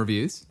genuine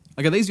reviews?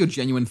 Like, are these your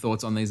genuine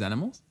thoughts on these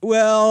animals?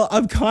 Well,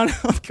 I'm kind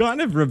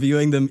of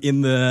reviewing them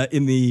in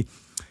the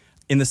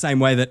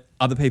same way that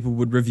other people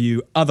would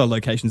review other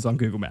locations on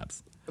Google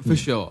Maps. For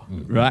sure.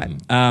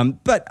 Right.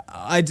 But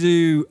I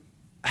do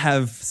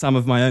have some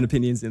of my own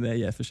opinions in there,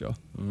 yeah, for sure.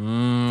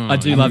 I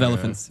do love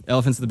elephants.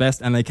 Elephants are the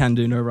best, and they can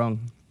do no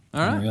wrong.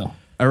 All right. Unreal.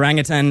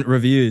 Orangutan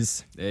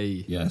reviews.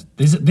 Hey. Yeah.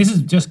 This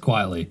is just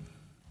quietly.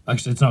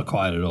 Actually, it's not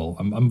quiet at all.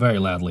 I'm very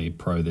loudly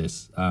pro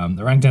this.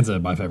 Orangutans are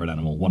my favorite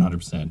animal,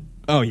 100%.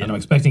 Oh, yeah. And I'm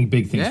expecting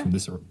big things Yeah?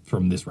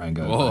 from this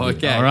Rango. Oh,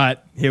 okay. All right,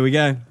 here we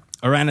go.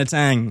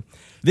 Orangutan.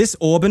 This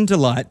Auburn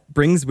delight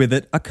brings with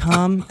it a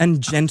calm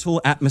and gentle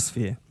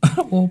atmosphere.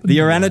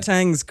 The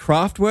orangutan's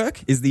craft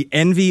work is the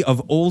envy of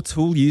all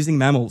tool-using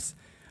mammals.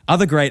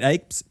 Other great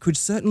apes could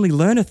certainly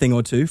learn a thing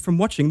or two from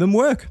watching them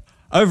work.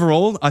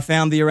 Overall, I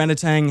found the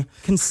orangutan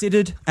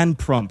considered and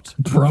prompt.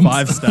 Prompt.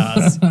 5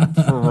 stars. Prompt.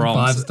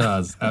 5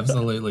 stars.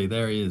 Absolutely.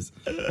 There he is.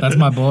 That's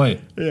my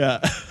boy. Yeah.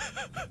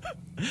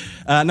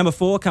 Number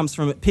 4 comes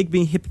from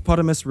Pygmy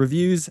Hippopotamus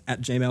Reviews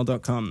at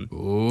gmail.com.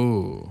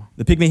 Ooh.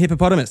 The Pygmy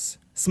Hippopotamus.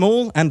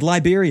 Small and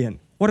Liberian.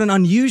 What an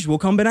unusual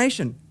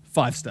combination.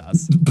 5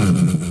 stars.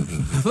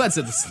 I thought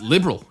that's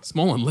liberal.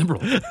 Small and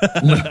liberal.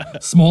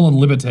 Small and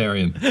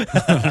libertarian. They've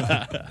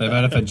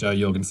had it for Joe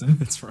Jorgensen.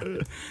 That's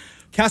right.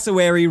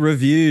 Cassowary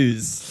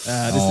Reviews.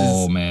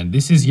 Man.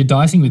 This is, you're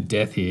dicing with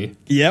death here.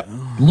 Yep.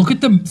 Look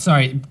at them.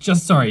 Sorry,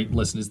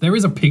 listeners. There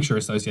is a picture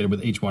associated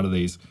with each one of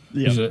these,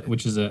 Yep.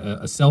 which is a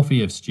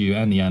selfie of Stu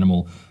and the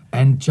animal,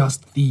 and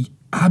just the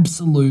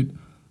absolute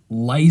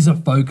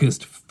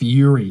laser-focused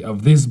fury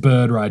of this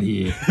bird right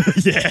here.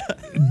 Yeah.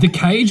 The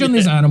cage on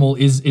this animal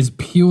is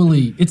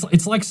purely.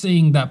 It's like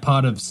seeing that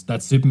part of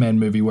that Superman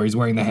movie where he's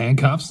wearing the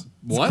handcuffs.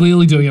 It's What?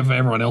 clearly doing it for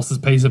everyone else's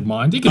peace of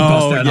mind. He can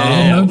bust that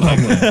yeah. arm, no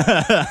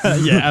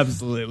problem. Yeah,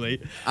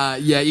 absolutely.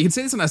 Yeah, you can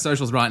see this on our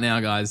socials right now,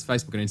 guys.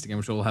 Facebook and Instagram,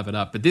 which will have it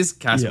up. But this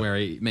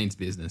cassowary means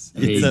business.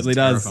 It certainly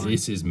does.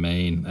 This is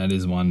mean. That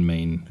is one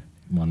mean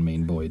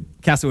boy.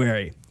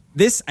 Cassowary.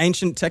 This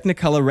ancient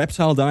Technicolor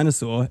reptile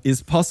dinosaur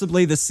is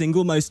possibly the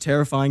single most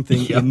terrifying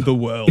thing Yep. in the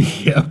world.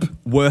 Yep.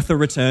 Worth a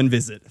return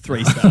visit.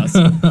 3 stars.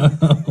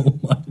 Oh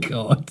my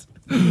god.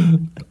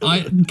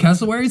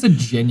 Cassowaries are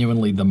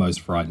genuinely the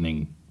most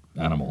frightening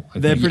animal. I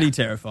They're think. pretty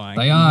terrifying.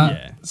 They are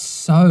Yeah,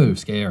 so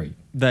scary.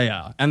 they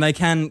are. And they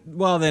can,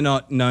 while they're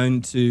not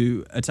known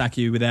to attack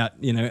you without,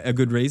 a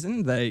good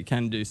reason, they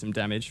can do some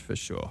damage for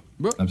sure.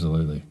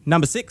 Absolutely.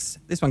 Number 6.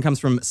 This one comes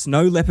from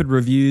Snow Leopard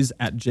Reviews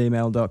at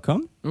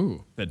gmail.com.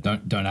 Ooh.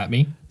 Don't at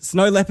me.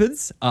 Snow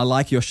leopards are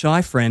like your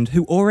shy friend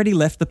who already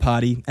left the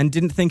party and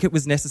didn't think it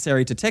was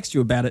necessary to text you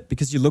about it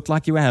because you looked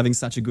like you were having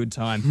such a good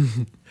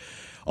time.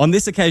 On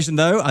this occasion,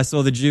 though, I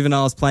saw the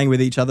juveniles playing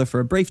with each other for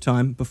a brief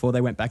time before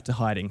they went back to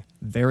hiding.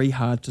 Very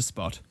hard to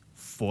spot.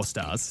 4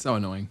 stars. So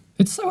annoying.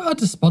 It's so hard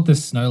to spot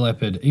this snow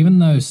leopard, even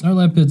though snow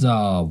leopards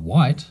are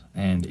white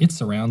and its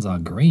surrounds are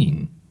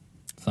green.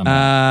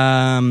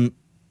 Somehow.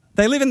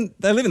 They live in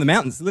the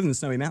mountains. They live in the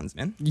snowy mountains,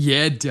 man.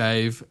 Yeah,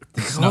 Dave.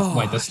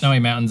 Wait, the snowy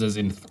mountains is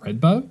in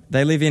Threadbow?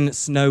 They live in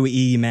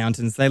snowy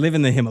mountains. They live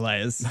in the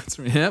Himalayas. That's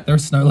right. Yep. There are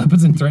snow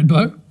leopards in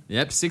Threadbow?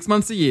 Yep. 6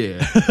 months a year.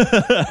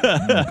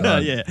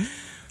 Yeah.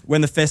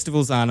 When the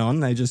festivals aren't on,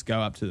 they just go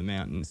up to the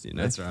mountains.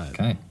 That's right.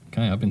 Okay,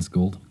 I've been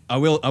schooled. I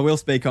will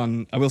speak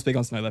on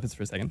snow leopards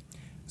for a second.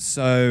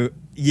 So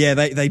yeah,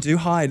 they do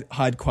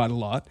hide quite a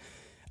lot.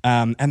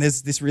 And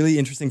there's this really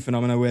interesting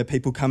phenomena where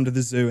people come to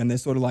the zoo and they're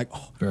sort of like,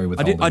 Very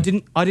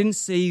withholding. I didn't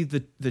see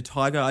the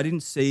tiger, I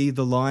didn't see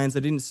the lions,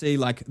 I didn't see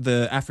like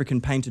the African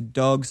painted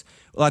dogs.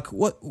 Like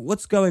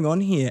what's going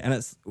on here? And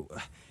it's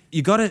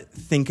you got to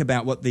think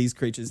about what these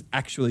creatures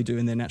actually do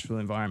in their natural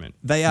environment.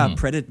 They are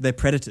they're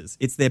predators.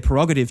 It's their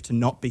prerogative to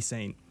not be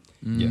seen.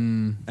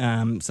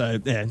 Yeah. So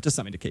yeah, just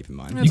something to keep in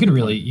mind. You could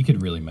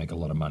really make a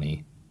lot of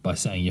money by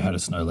saying you had a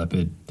snow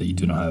leopard that you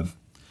do not have.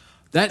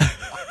 That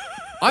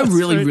I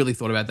really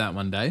thought about that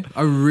one day.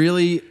 I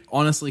really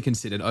honestly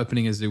considered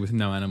opening a zoo with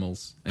no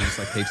animals and just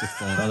like heaps of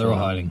fauna. Oh, they're all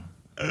hiding.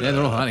 Yeah,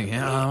 they're all hiding.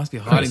 Yeah, I must be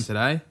hiding Chris,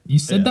 today. You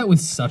said that with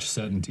such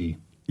certainty.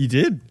 You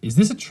did. Is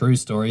this a true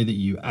story that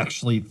you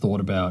actually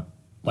thought about?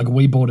 Like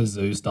we bought a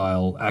zoo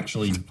style,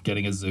 actually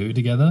getting a zoo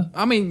together?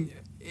 I mean,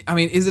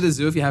 is it a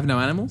zoo if you have no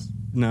animals?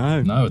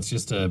 No. No, it's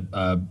just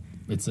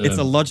it's It's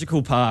a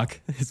logical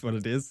park, is what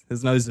it is.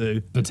 There's no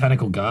zoo.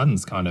 botanical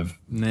gardens kind of.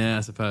 Nah,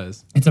 I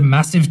suppose. It's a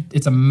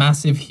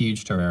massive,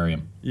 huge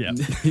terrarium. Yeah.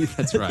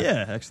 That's right.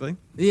 Yeah, actually.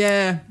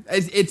 Yeah,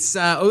 it's.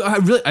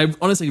 I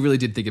honestly really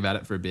did think about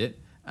it for a bit,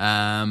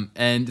 and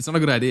it's not a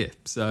good idea.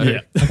 So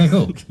Okay,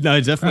 cool. No,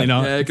 definitely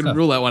not. yeah, can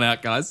rule that one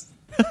out, guys.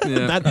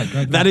 Yeah.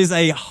 That is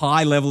a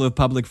high level of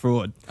public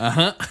fraud.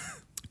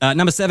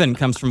 Number 7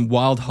 comes from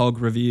Wild Hog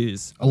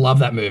Reviews. I love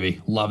that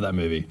movie.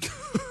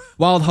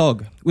 Wild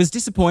Hog was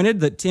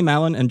disappointed that Tim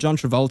Allen and John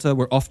Travolta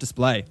were off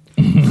display.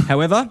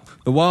 However,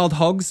 the wild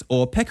hogs,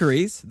 or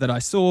peccaries, that I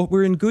saw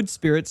were in good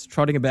spirits,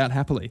 trotting about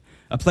happily.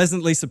 A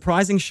pleasantly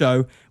surprising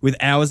show with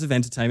hours of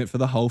entertainment for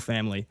the whole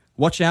family.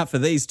 Watch out for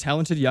these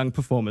talented young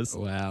performers.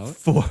 Wow.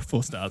 4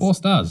 stars. 4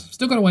 stars.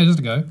 Still got a ways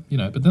to go,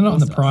 but they're not in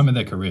the prime of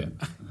their career.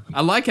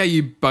 I like how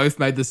you both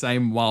made the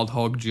same wild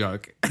hog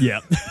joke.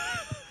 Yeah.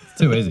 It's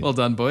too easy. Well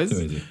done, boys.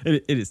 Too easy.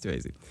 It is too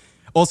easy.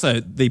 Also,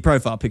 the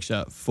profile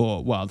picture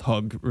for Wild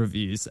Hog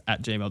Reviews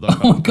at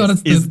gmail.com. Oh god,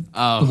 it's is the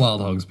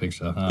Wild Hogs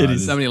picture. Oh, It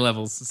is. So many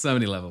levels. So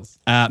many levels.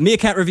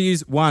 Meerkat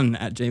Reviews 1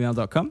 at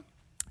gmail.com.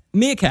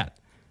 Meerkat.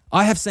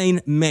 I have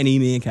seen many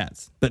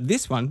meerkats, but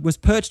this one was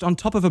perched on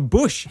top of a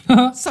bush.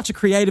 Such a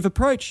creative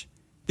approach.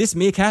 This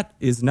meerkat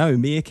is no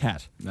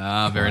meerkat.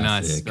 Very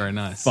nice. Classic. Very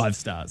nice. 5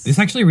 stars. This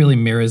actually really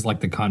mirrors like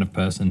the kind of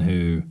person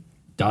who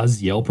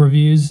does Yelp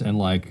reviews and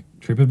like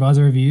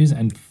TripAdvisor reviews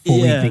and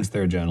fully Yeah. thinks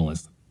they're a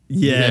journalist.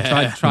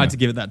 Yeah, Yeah. tried to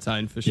give it that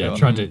tone for sure. Yeah,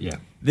 tried to. Yeah.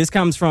 This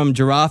comes from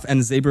giraffe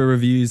and zebra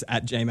reviews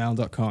at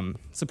gmail.com.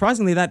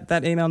 Surprisingly,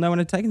 that email, no one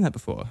had taken that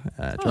before.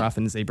 Giraffe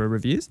and zebra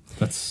reviews.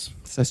 That's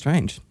So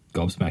strange.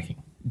 gobsmacking.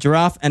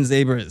 Giraffe and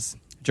zebras.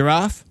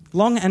 Giraffe,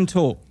 long and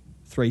tall,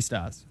 3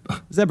 stars.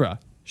 Zebra,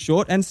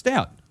 short and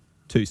stout,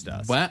 2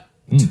 stars. Wow.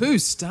 2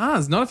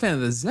 stars. Not a fan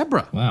of the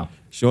zebra. Wow.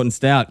 Short and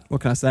stout,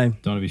 what can I say?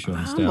 Don't want to be short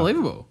and stout.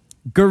 Unbelievable.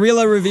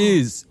 Gorilla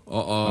reviews.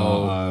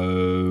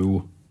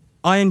 Oh.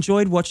 I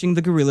enjoyed watching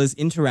the gorillas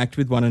interact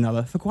with one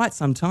another for quite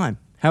some time.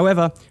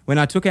 However, when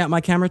I took out my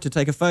camera to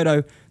take a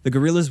photo, the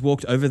gorillas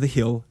walked over the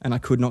hill and I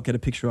could not get a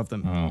picture of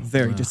them. Oh.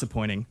 Very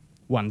disappointing.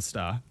 1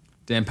 star.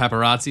 Damn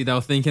paparazzi, they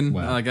were thinking.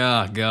 Wow. Like,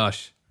 oh,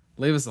 gosh.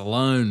 Leave us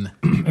alone.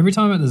 Every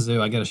time I'm at the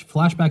zoo, I get a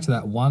flashback to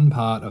that one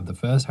part of the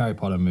first Harry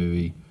Potter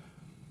movie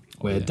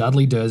where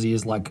Dudley Dursley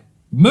is like,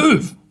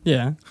 move!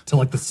 Yeah. To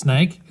like the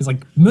snake. He's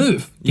like,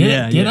 move!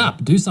 Get Yeah.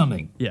 up, do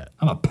something. Yeah.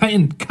 I'm a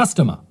paying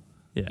customer.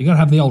 Yeah. You gotta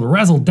have the old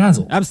razzle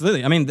dazzle.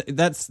 Absolutely. I mean,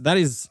 that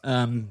is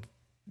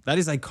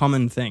a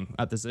common thing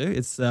at the zoo.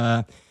 It's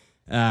I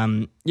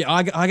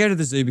go to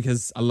the zoo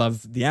because I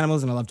love the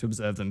animals and I love to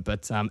observe them.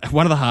 But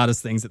one of the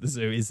hardest things at the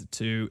zoo is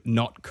to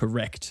not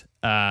correct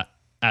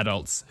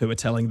adults who are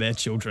telling their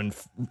children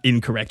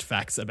incorrect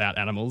facts about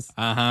animals.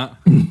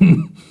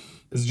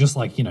 It's just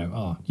like,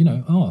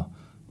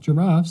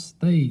 giraffes,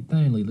 they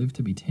only live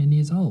to be 10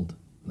 years old.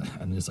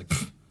 And it's like,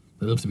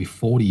 they live to be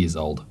 40 years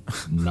old.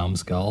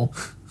 Numbskull.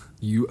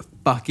 You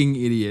fucking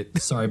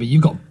idiot. Sorry, but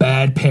you've got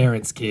bad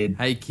parents, kid.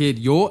 Hey, kid,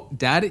 your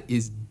dad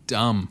is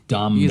dumb.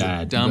 Dumb He's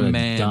dad. A dumb You got a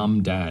man.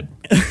 Dumb dad.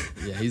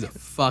 Yeah, he's a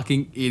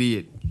fucking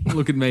idiot.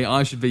 Look at me.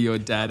 I should be your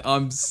dad.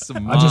 I'm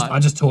smart. I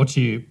just taught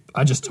you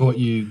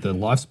the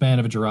lifespan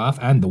of a giraffe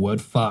and the word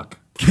fuck.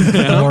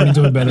 I'm already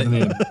doing better than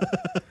him.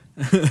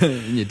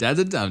 And your dad's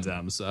a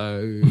dum-dum,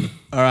 so...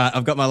 All right,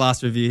 I've got my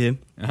last review here.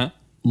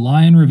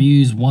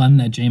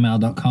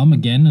 Lionreviews1@gmail.com.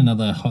 Again,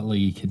 another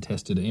hotly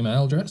contested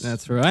email address.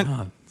 That's right.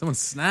 Oh, someone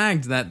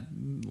snagged that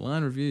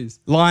line reviews.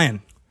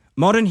 Lion.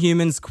 Modern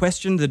humans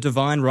question the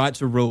divine right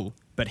to rule,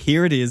 but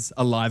here it is,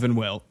 alive and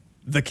well.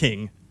 The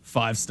king.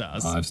 5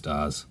 stars. 5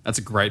 stars. That's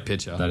a great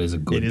picture. That is a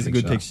good It is a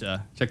good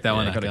picture. Check that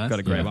one out, got guys.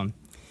 a great Yeah. one.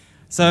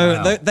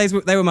 So Wow.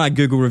 they were my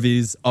Google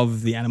reviews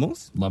of the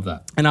animals. Love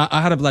that. And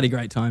I had a bloody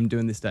great time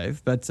doing this,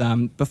 Dave. But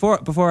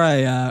before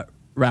I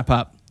wrap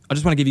up, I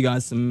just want to give you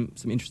guys some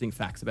interesting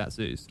facts about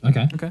zoos.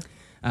 Okay. Okay.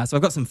 So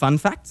I've got some fun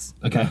facts.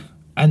 Okay.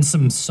 And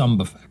some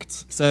somber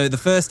facts. So the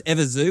first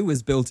ever zoo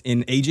was built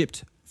in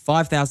Egypt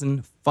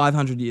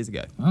 5,500 years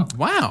ago. Oh.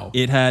 Wow.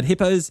 It had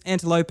hippos,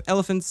 antelope,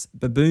 elephants,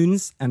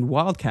 baboons, and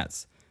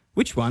wildcats.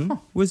 Which one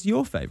was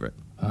your favourite?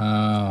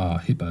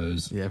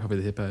 Hippos. Yeah, probably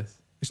the hippos.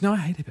 Which, no, I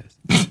hate hippos.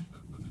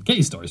 Get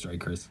your story straight,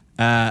 Chris.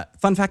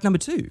 Fun fact number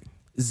 2.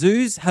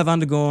 Zoos have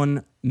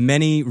undergone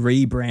many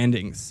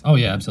rebrandings Oh,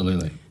 yeah,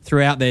 absolutely.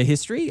 throughout their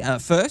history.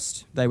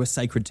 First, they were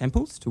sacred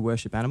temples to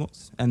worship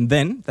animals, and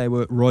then they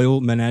were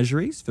royal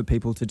menageries for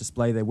people to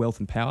display their wealth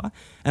and power.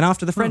 And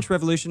after the French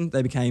Revolution,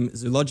 they became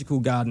zoological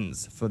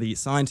gardens for the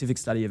scientific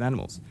study of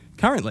animals.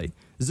 Currently,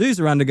 zoos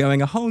are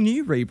undergoing a whole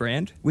new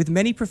rebrand, with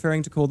many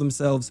preferring to call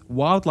themselves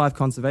wildlife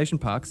conservation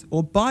parks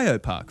or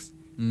bioparks.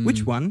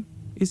 Which one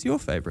is your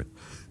favourite?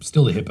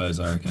 Still the hippos,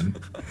 I reckon.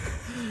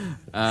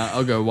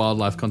 I'll go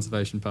Wildlife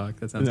Conservation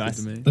Park. That sounds Nice.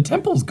 good to me. The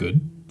temple's good.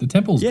 The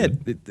temple's Yeah,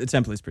 good. the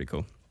temple is pretty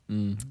cool.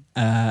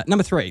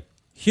 Number 3.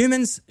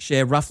 Humans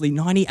share roughly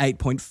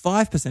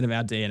 98.5% of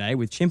our DNA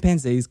with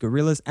chimpanzees,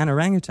 gorillas, and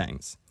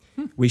orangutans.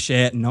 We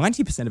share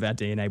 90% of our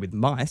DNA with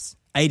mice,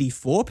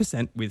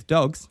 84% with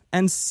dogs,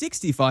 and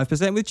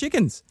 65% with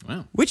chickens.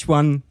 Wow. Which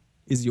one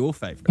is your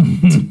favourite?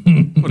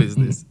 What is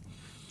this?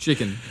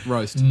 Chicken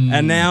roast.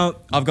 And now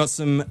I've got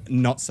some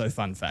not so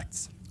fun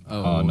facts.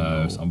 Oh,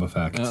 no, somber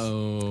facts.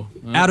 Oh.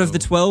 Out of the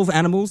 12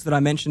 animals that I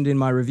mentioned in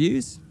my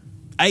reviews,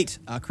 8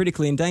 are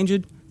critically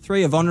endangered,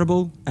 3 are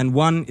vulnerable, and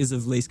 1 is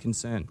of least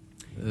concern.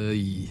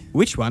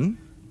 Which one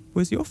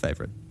was your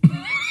favourite?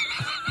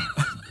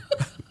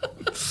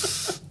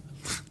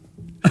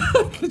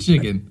 The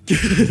chicken.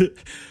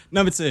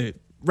 Number 2,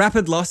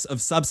 rapid loss of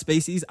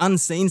subspecies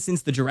unseen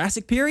since the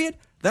Jurassic period.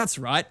 That's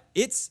right,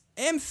 it's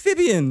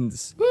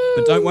amphibians.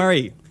 But don't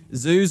worry,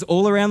 zoos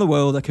all around the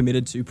world are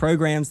committed to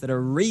programs that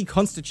are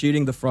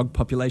reconstituting the frog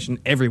population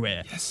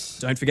everywhere. Yes.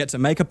 Don't forget to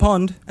make a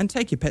pond and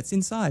take your pets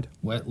inside.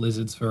 Wet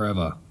lizards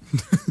forever.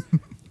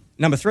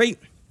 Number 3,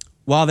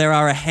 while there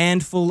are a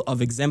handful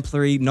of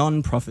exemplary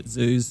non-profit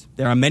zoos,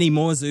 there are many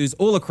more zoos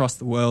all across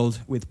the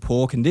world with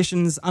poor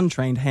conditions,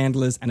 untrained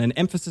handlers, and an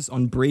emphasis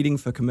on breeding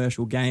for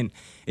commercial gain.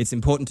 It's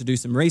important to do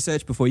some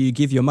research before you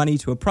give your money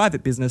to a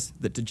private business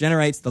that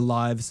degenerates the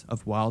lives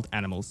of wild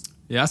animals.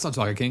 Yeah, that's not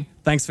Tiger King.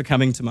 Thanks for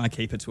coming to my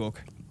Keeper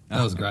Talk.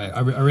 That was great.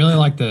 I really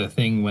like the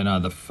thing when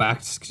the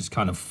facts just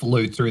kind of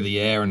flew through the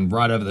air and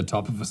right over the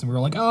top of us, and we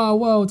were like, oh,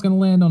 whoa, it's going to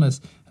land on us.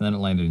 And then it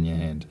landed in your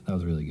hand. That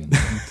was really good.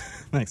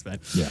 Thanks, mate.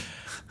 Yeah.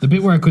 The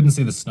bit where I couldn't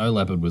see the snow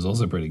leopard was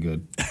also pretty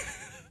good.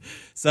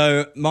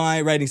 So my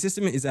rating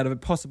system is out of a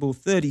possible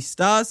 30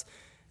 stars,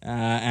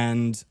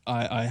 and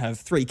I have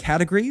 3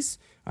 categories.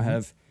 I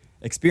have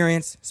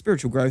experience,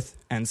 spiritual growth,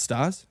 and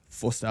stars,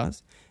 4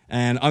 stars.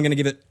 And I'm going to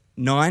give it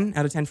 9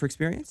 out of 10 for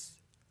experience,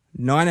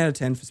 9 out of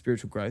 10 for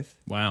spiritual growth,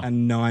 Wow.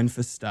 and 9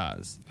 for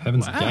stars.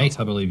 Heaven's Wow. Gate,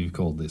 I believe you've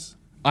called this.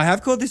 I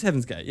have called this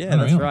Heaven's Gate. Yeah,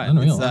 Unreal, that's right.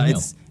 unreal.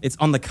 It's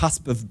on the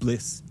cusp of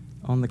bliss.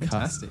 On the cusp.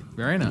 Fantastic.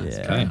 Very nice.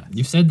 Yeah. Very Okay. nice.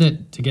 You've said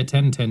that to get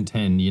 10, 10,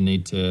 10, you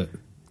need to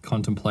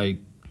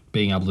contemplate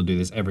being able to do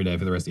this every day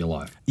for the rest of your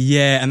life.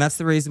 Yeah, and that's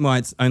the reason why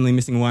it's only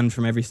missing 1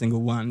 from every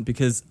single one,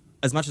 because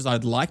as much as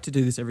I'd like to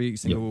do this every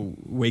single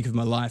week of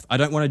my life, I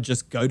don't want to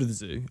just go to the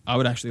zoo. I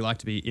would actually like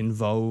to be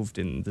involved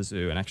in the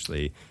zoo and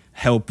actually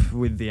help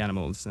with the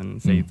animals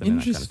and feed them.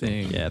 And that kind of thing.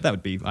 Interesting. Yeah, that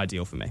would be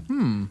ideal for me.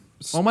 Well,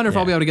 I wonder if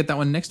I'll be able to get that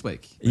one next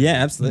week. Yeah,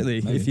 absolutely.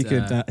 Maybe. If you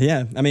could,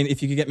 I mean,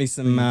 if you could get me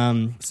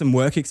some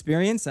work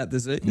experience at the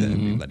zoo, that'd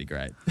be bloody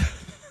great.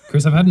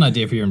 Chris, I've had an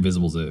idea for your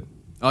invisible zoo.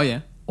 Oh, yeah.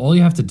 All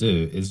you have to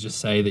do is just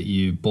say that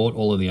you bought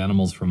all of the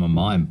animals from a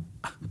mime.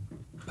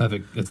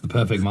 Perfect. It's the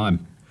perfect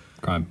mime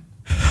crime.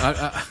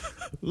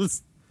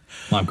 Let's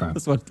Mime crime.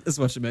 let's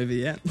watch a movie.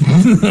 Yeah.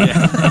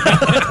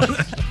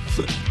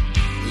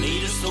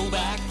 Latest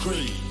throwback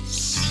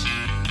craze.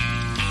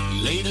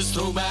 Latest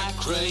throwback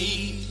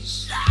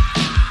craze.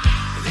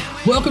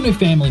 Welcome to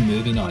Family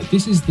Movie Night.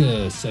 This is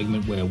the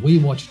segment where we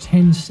watch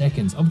 10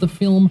 seconds of the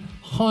film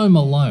Home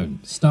Alone,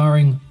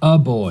 starring a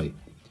boy.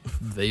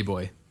 The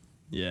boy.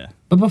 Yeah.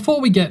 But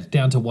before we get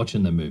down to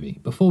watching the movie,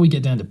 before we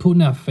get down to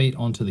putting our feet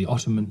onto the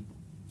ottoman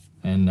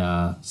and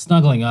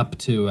snuggling up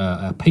to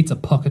a pizza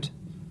pocket,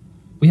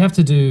 we have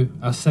to do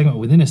a segment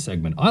within a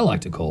segment I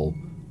like to call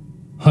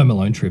Home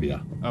Alone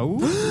Trivia. Oh.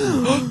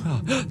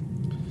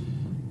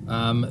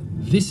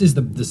 This is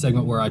the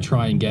segment where I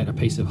try and get a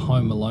piece of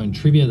Home Alone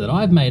trivia that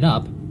I've made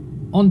up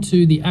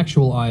onto the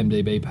actual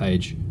IMDb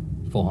page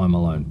for Home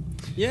Alone.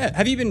 Yeah.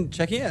 Have you been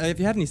checking it? Have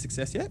you had any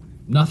success yet?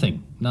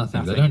 Nothing.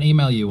 They don't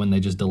email you when they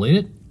just delete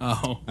it.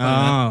 Oh.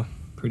 Oh.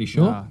 Pretty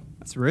sure.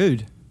 That's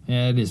rude.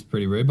 Yeah, it is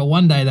pretty rude. But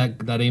one day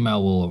that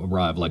email will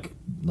arrive, like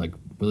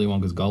Willy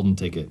Wonka's golden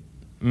ticket.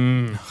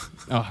 Oh,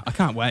 I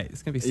can't wait.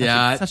 It's gonna be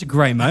such a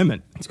great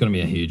moment. It's going to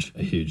be a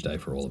huge day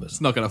for all of us.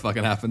 It's not going to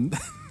fucking happen.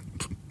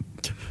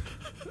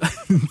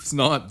 It's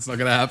not going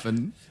to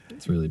happen.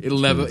 It's really. It'll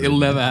it's never- really it'll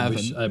rude. never I happen.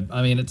 wish-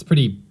 I mean, it's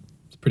pretty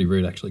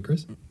rude, actually,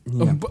 Chris.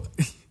 But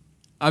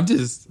I'm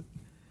just...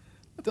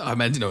 I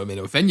imagine I don't mean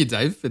to offend you,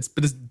 Dave, but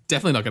it's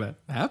definitely not going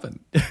to happen.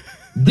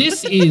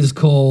 This is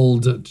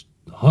called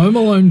Home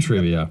Alone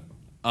Trivia.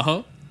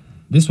 Uh-huh.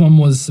 This one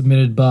was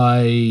submitted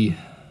by.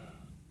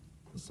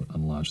 Let's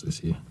enlarge this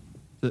here.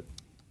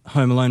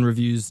 Home Alone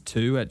Reviews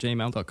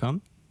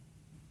 2@gmail.com.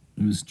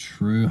 It was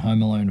true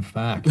Home Alone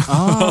fact.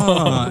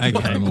 Oh,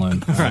 okay. Home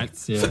Alone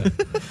facts. Yeah.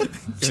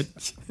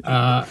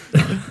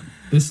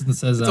 This one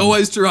says. It's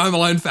always true Home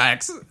Alone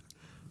facts.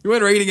 You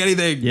weren't reading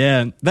anything.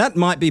 Yeah, that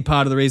might be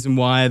part of the reason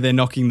why they're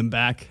knocking them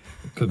back.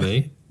 Could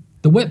be.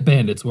 The Wet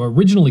Bandits were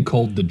originally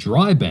called the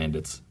Dry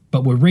Bandits,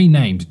 but were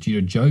renamed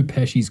due to Joe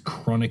Pesci's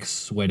chronic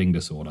sweating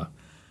disorder.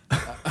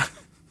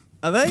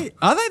 Are they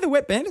the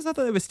Wet Bandits? I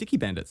thought they were Sticky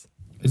Bandits.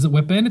 Is it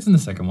Wet Bandits in the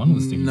second one? Or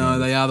the Sticky No,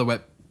 Bandits? they are the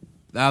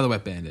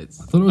Wet Bandits.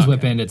 I thought it was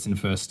Wet Bandits in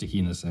first, Sticky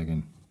in the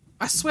second.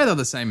 I swear they're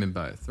the same in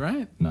both,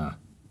 right? Nah,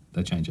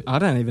 they change it. I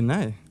don't even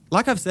know.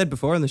 Like I've said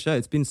before on the show,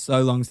 it's been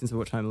so long since I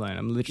watched Home Alone.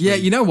 I'm literally... Yeah,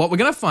 you know what? We're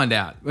going to find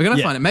out. We're going to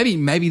Yeah. find it.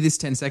 Maybe this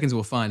 10 seconds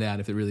we'll find out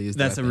if it really is.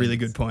 the That's a Wet really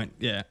Bandits. good point.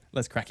 Yeah,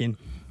 let's crack in.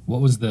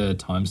 What was the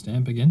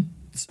timestamp again?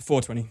 It's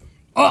 4:20.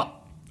 Oh!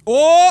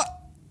 Oh!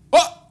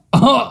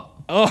 Oh!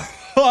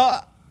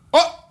 Oh!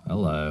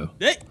 Hello.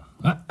 Hey!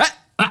 Ah.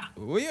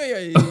 Oi.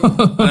 I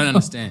don't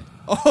understand.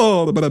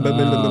 Oh!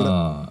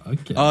 Oh,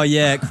 okay. Oh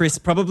yeah, Chris.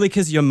 Probably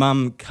because your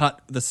mum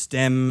cut the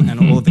stem and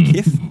all of the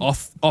kif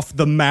off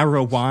the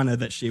marijuana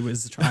that she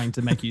was trying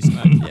to make you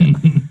smoke. Yeah.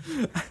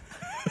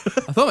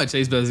 I thought my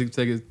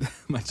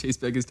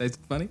cheeseburgers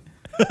tasted funny.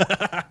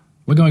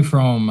 We're going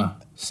from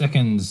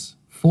seconds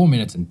 4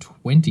 minutes and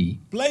 20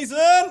 Blazing!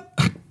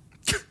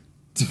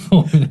 to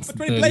 4 minutes and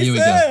 30. Pretty Here we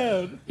go.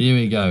 blazing! Here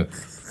we go.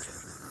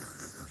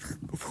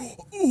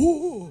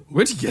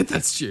 Where'd you get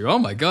that, Stu? Oh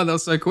my God, that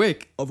was so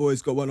quick. I've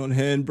always got one on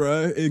hand,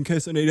 bro, in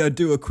case I need to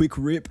do a quick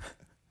rip.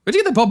 Where'd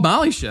you get the Bob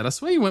Marley shirt? I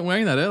swear you weren't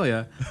wearing that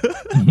earlier.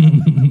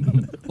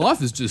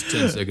 Life is just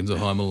 10 seconds of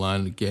Home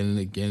Alone again and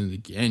again and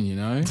again, you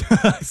know?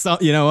 So,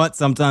 you know what?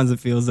 Sometimes it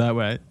feels that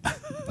way.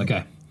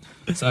 Okay.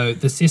 So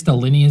the sister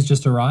Linny has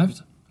just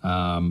arrived.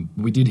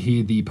 We did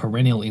hear the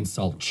perennial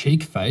insult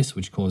cheek face,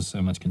 which caused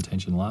so much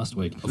contention last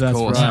week. That's Of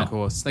course, right. of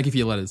course. Thank you for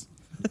your letters.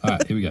 All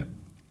right, here we go.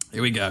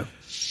 Here we go.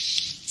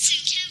 So,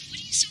 Kev, what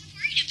are you so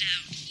worried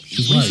about?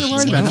 She's What are you so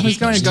worried about? Nothing's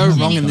going to go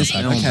wrong in this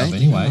film. Okay.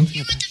 Anyway. What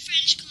the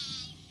French call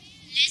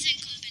les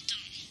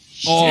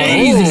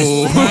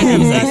incompétents.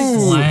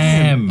 Jesus,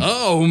 slam.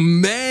 Oh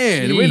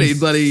man, we Jeez. need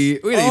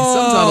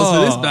subtitles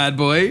for this bad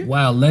boy.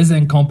 Wow, les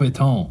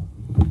incompétents,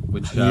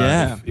 which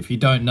Yeah. if you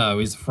don't know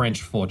is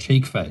French for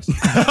cheek face.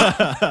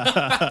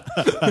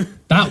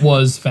 That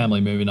was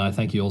Family Movie Night.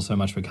 Thank you all so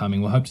much for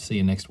coming. We'll hope to see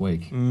you next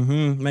week.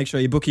 Make sure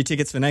you book your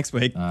tickets for next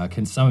week.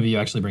 Can some of you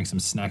actually bring some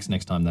snacks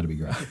next time? That'd be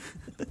great.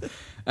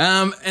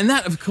 And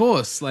that, of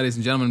course, ladies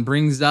and gentlemen,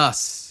 brings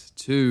us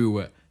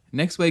to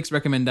next week's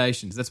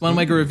recommendations. That's One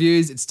Week of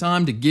Reviews. It's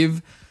time to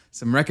give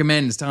some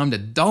recommends. Time to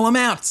dole them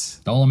out.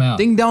 Dole them out.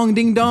 Ding dong,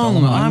 ding dong.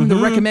 Dole 'em out. I'm the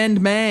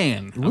recommend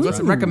man. I've got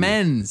some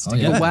recommends to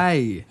give yeah.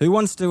 away. Who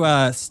wants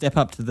to step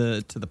up to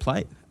the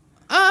plate?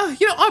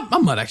 I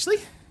might actually.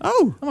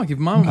 Oh, I might give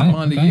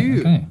mine to you.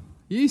 Okay.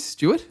 You,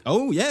 Stuart.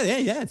 oh yeah.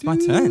 It's my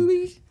turn.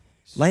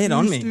 Lay it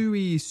on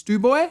me. Stu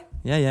boy.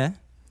 Yeah.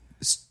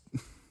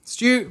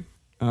 Stu.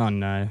 Oh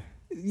no.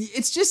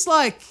 It's just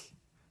like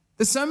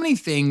there's so many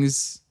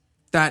things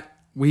that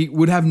we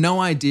would have no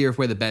idea if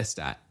we're the best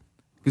at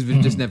because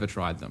we've just never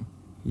tried them.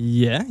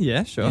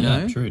 Yeah, sure. You know?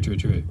 Yeah, true.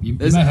 You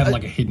There's may have a-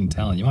 like a hidden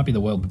talent. You might be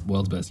the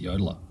world's best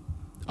yodeler.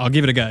 I'll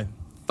give it a go.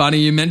 Funny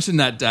you mentioned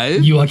that,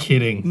 Dave. You are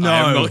kidding.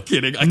 I am not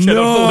kidding. I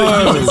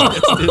cannot believe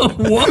you.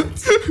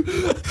 What?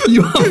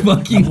 You are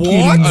fucking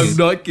kidding. I'm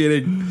not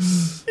kidding.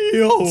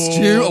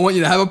 Stu, I want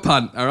you to have a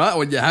punt, all right? I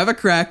want you to have a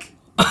crack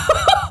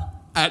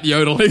at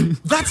yodeling.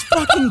 That's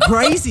fucking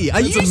crazy.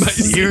 Are you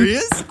amazing.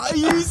 serious? Are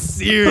you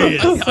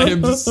serious? I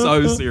am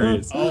so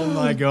serious. Oh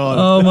my god.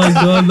 Oh my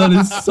god, that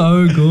is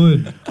so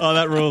good. Oh,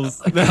 that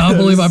rules. I can't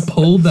believe I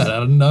pulled that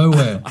out of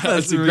nowhere.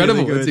 It's really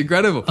incredible. good. It's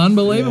incredible.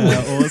 Unbelievable.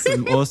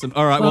 Awesome.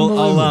 All right.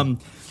 Well,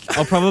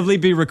 I'll probably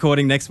be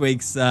recording next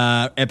week's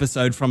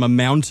episode from a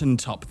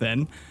mountaintop.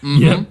 Then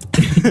Yep.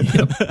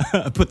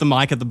 put the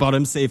mic at the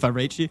bottom, see if I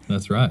reach you.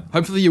 That's right.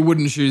 Hopefully your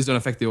wooden shoes don't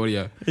affect the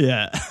audio.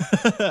 Yeah.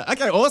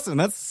 Okay. Awesome.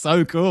 That's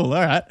so cool.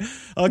 All right.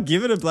 I'll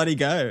give it a bloody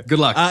go. Good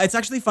luck. It's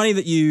actually funny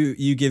that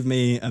you give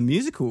me a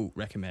musical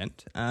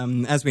recommend.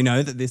 As we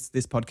know that this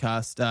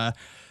podcast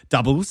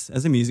doubles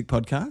as a music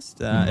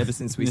podcast ever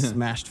since we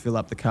smashed Fill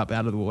Up the Cup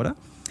out of the water.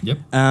 Yep.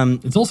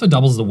 It's also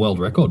doubles the world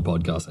record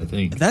podcast, I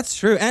think. That's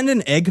true. And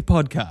an egg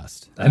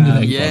podcast. And an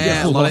egg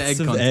yeah, podcast. a lot of Lots egg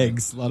of content.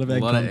 eggs. A lot of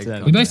egg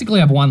content. We basically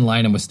have one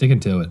lane and we're sticking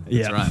to it.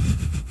 Yeah. That's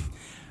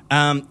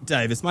right.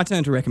 Dave, it's my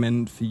turn to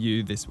recommend for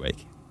you this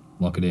week.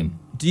 Lock it in.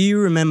 Do you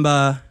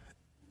remember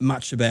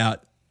much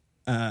about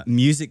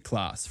music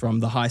class from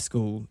the high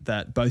school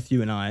that both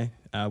you and I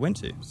went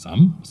to?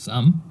 Some.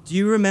 Do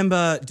you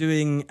remember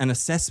doing an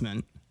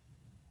assessment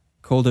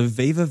called a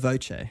Viva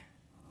Voce?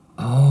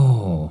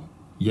 Oh,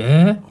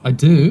 yeah, I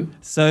do.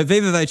 So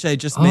Viva Voce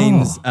just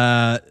means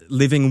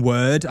living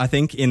word, I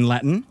think, in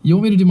Latin. You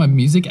want me to do my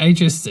music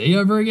HSC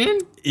over again?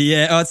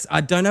 Yeah,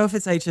 I don't know if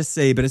it's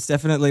HSC, but it's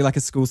definitely like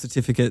a school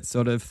certificate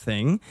sort of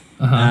thing.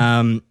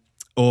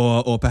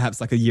 Or perhaps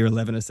like a year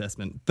 11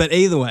 assessment. But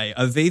either way,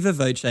 a Viva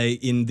Voce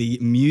in the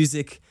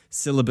music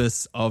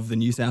syllabus of the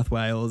New South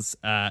Wales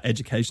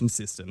education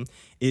system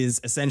is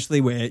essentially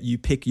where you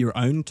pick your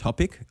own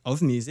topic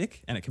of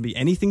music, and it can be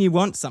anything you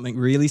want, something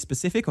really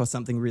specific or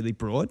something really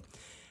broad,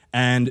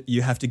 and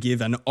you have to give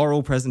an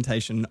oral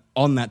presentation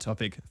on that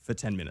topic for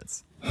 10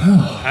 minutes.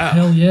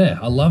 Hell yeah,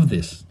 I love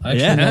this. I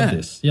actually love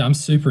this. Yeah, I'm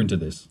super into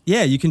this.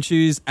 Yeah, you can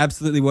choose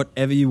absolutely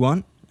whatever you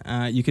want.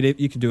 You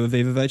could do a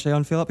Viva Voce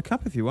on Fill Up the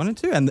Cup if you wanted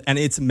to, and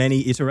it's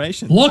many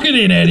iterations. Lock it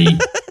in, Eddie.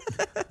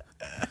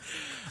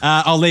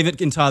 I'll leave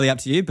it entirely up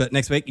to you, but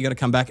next week you got to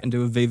come back and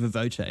do a Viva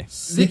Voce.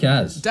 Sick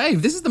as.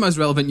 Dave, this is the most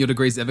relevant your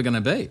degree's ever going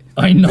to be.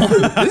 I know.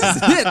 This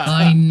is it.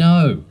 I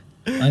know.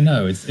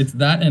 It's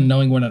that and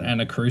knowing what an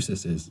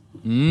anacrusis is.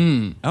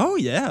 Oh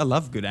yeah, I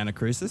love good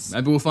anacrusis.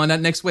 Maybe we'll find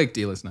out next week,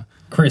 dear listener.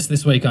 Chris,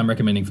 this week I'm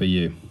recommending for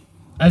you.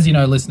 As you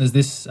know, listeners,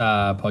 this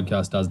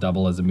podcast does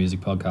double as a music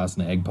podcast,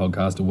 an egg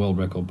podcast, a world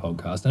record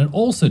podcast, and it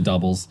also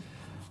doubles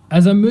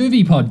as a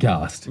movie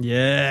podcast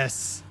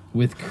Yes.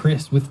 with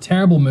Chris, with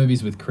terrible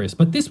movies with Chris.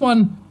 But this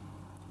one,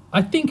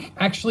 I think,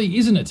 actually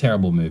isn't a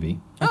terrible movie.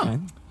 Okay.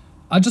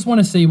 I just want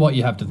to see what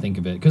you have to think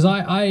of it, because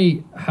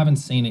I haven't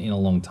seen it in a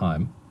long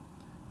time,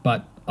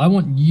 but I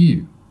want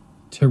you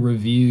to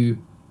review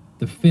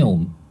the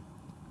film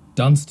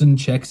Dunstan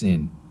Checks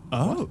In.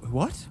 Oh,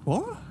 what?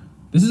 What?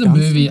 This is a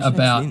Dunstan movie Checks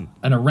about In.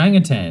 an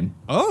orangutan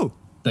Oh.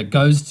 that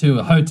goes to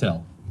a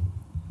hotel.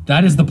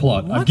 That is the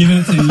plot. I've given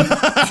it to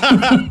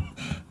you.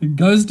 It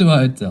goes to a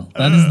hotel.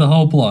 That is the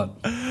whole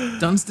plot.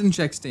 Dunstan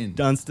checks in.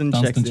 Dunstan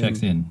Dunstan checks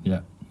checks in.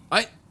 Yeah.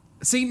 I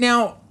see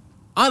now.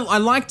 I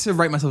like to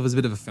rate myself as a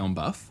bit of a film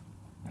buff,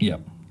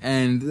 Yep.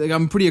 and like,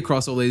 I'm pretty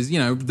across all these,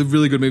 the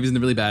really good movies and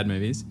the really bad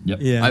movies. Yep.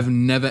 Yeah. I've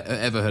never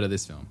ever heard of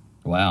this film.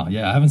 Wow.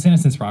 Yeah. I haven't seen it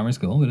since primary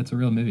school, but it's a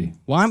real movie.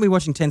 Why aren't we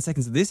watching 10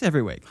 seconds of this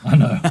every week? I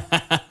know.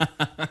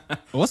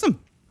 Awesome.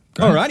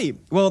 Great. Alrighty.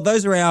 Well,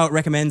 those are our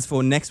recommends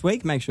for next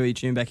week. Make sure you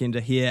tune back in to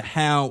hear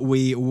how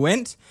we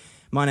went.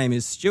 My name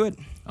is Stuart.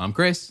 I'm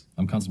Chris.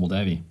 I'm Constable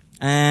Davey.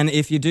 And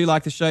if you do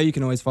like the show, you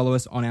can always follow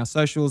us on our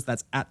socials.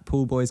 That's at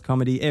Pool Boys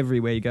Comedy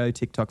everywhere you go.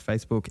 TikTok,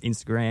 Facebook,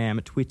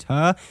 Instagram,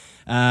 Twitter.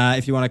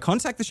 If you want to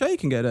contact the show, you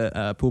can go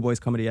to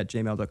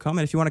poolboyscomedy@gmail.com.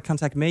 And if you want to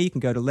contact me, you can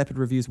go to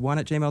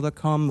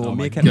leopardreviews1@gmail.com or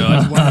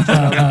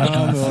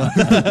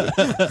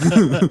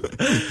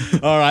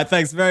meerkatreviews1@gmail.com. All right.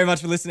 Thanks very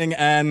much for listening.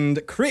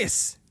 And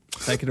Chris,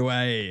 take it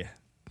away.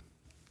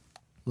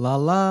 La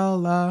la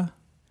la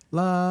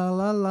la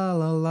la la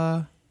la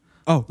la.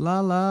 Oh. La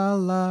la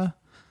la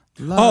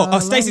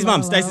Stacey's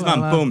mum.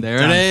 Boom. There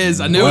Done. it is.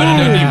 I knew it. Wow.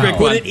 I knew a quick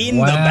Put one. it in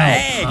the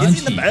bag. It's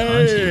in the Punchy.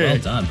 Well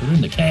bag. done. Put it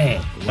in the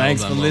can.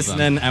 Thanks done, for well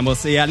listening, and we'll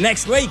see you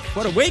next week.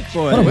 What a week,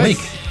 boys. What a week.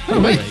 What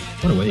a week.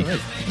 What a week. And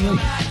if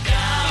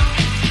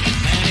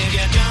you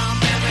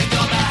jump and we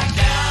go back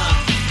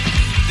down,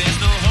 there's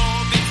no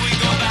hope if we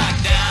go back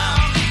down.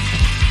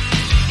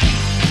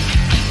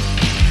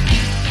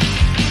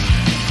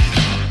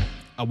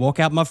 I walk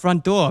out my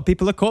front door.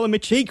 People are calling me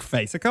cheek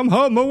face. I come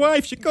home. My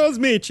wife, she calls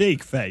me a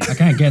cheek face. I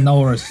can't get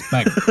no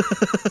respect.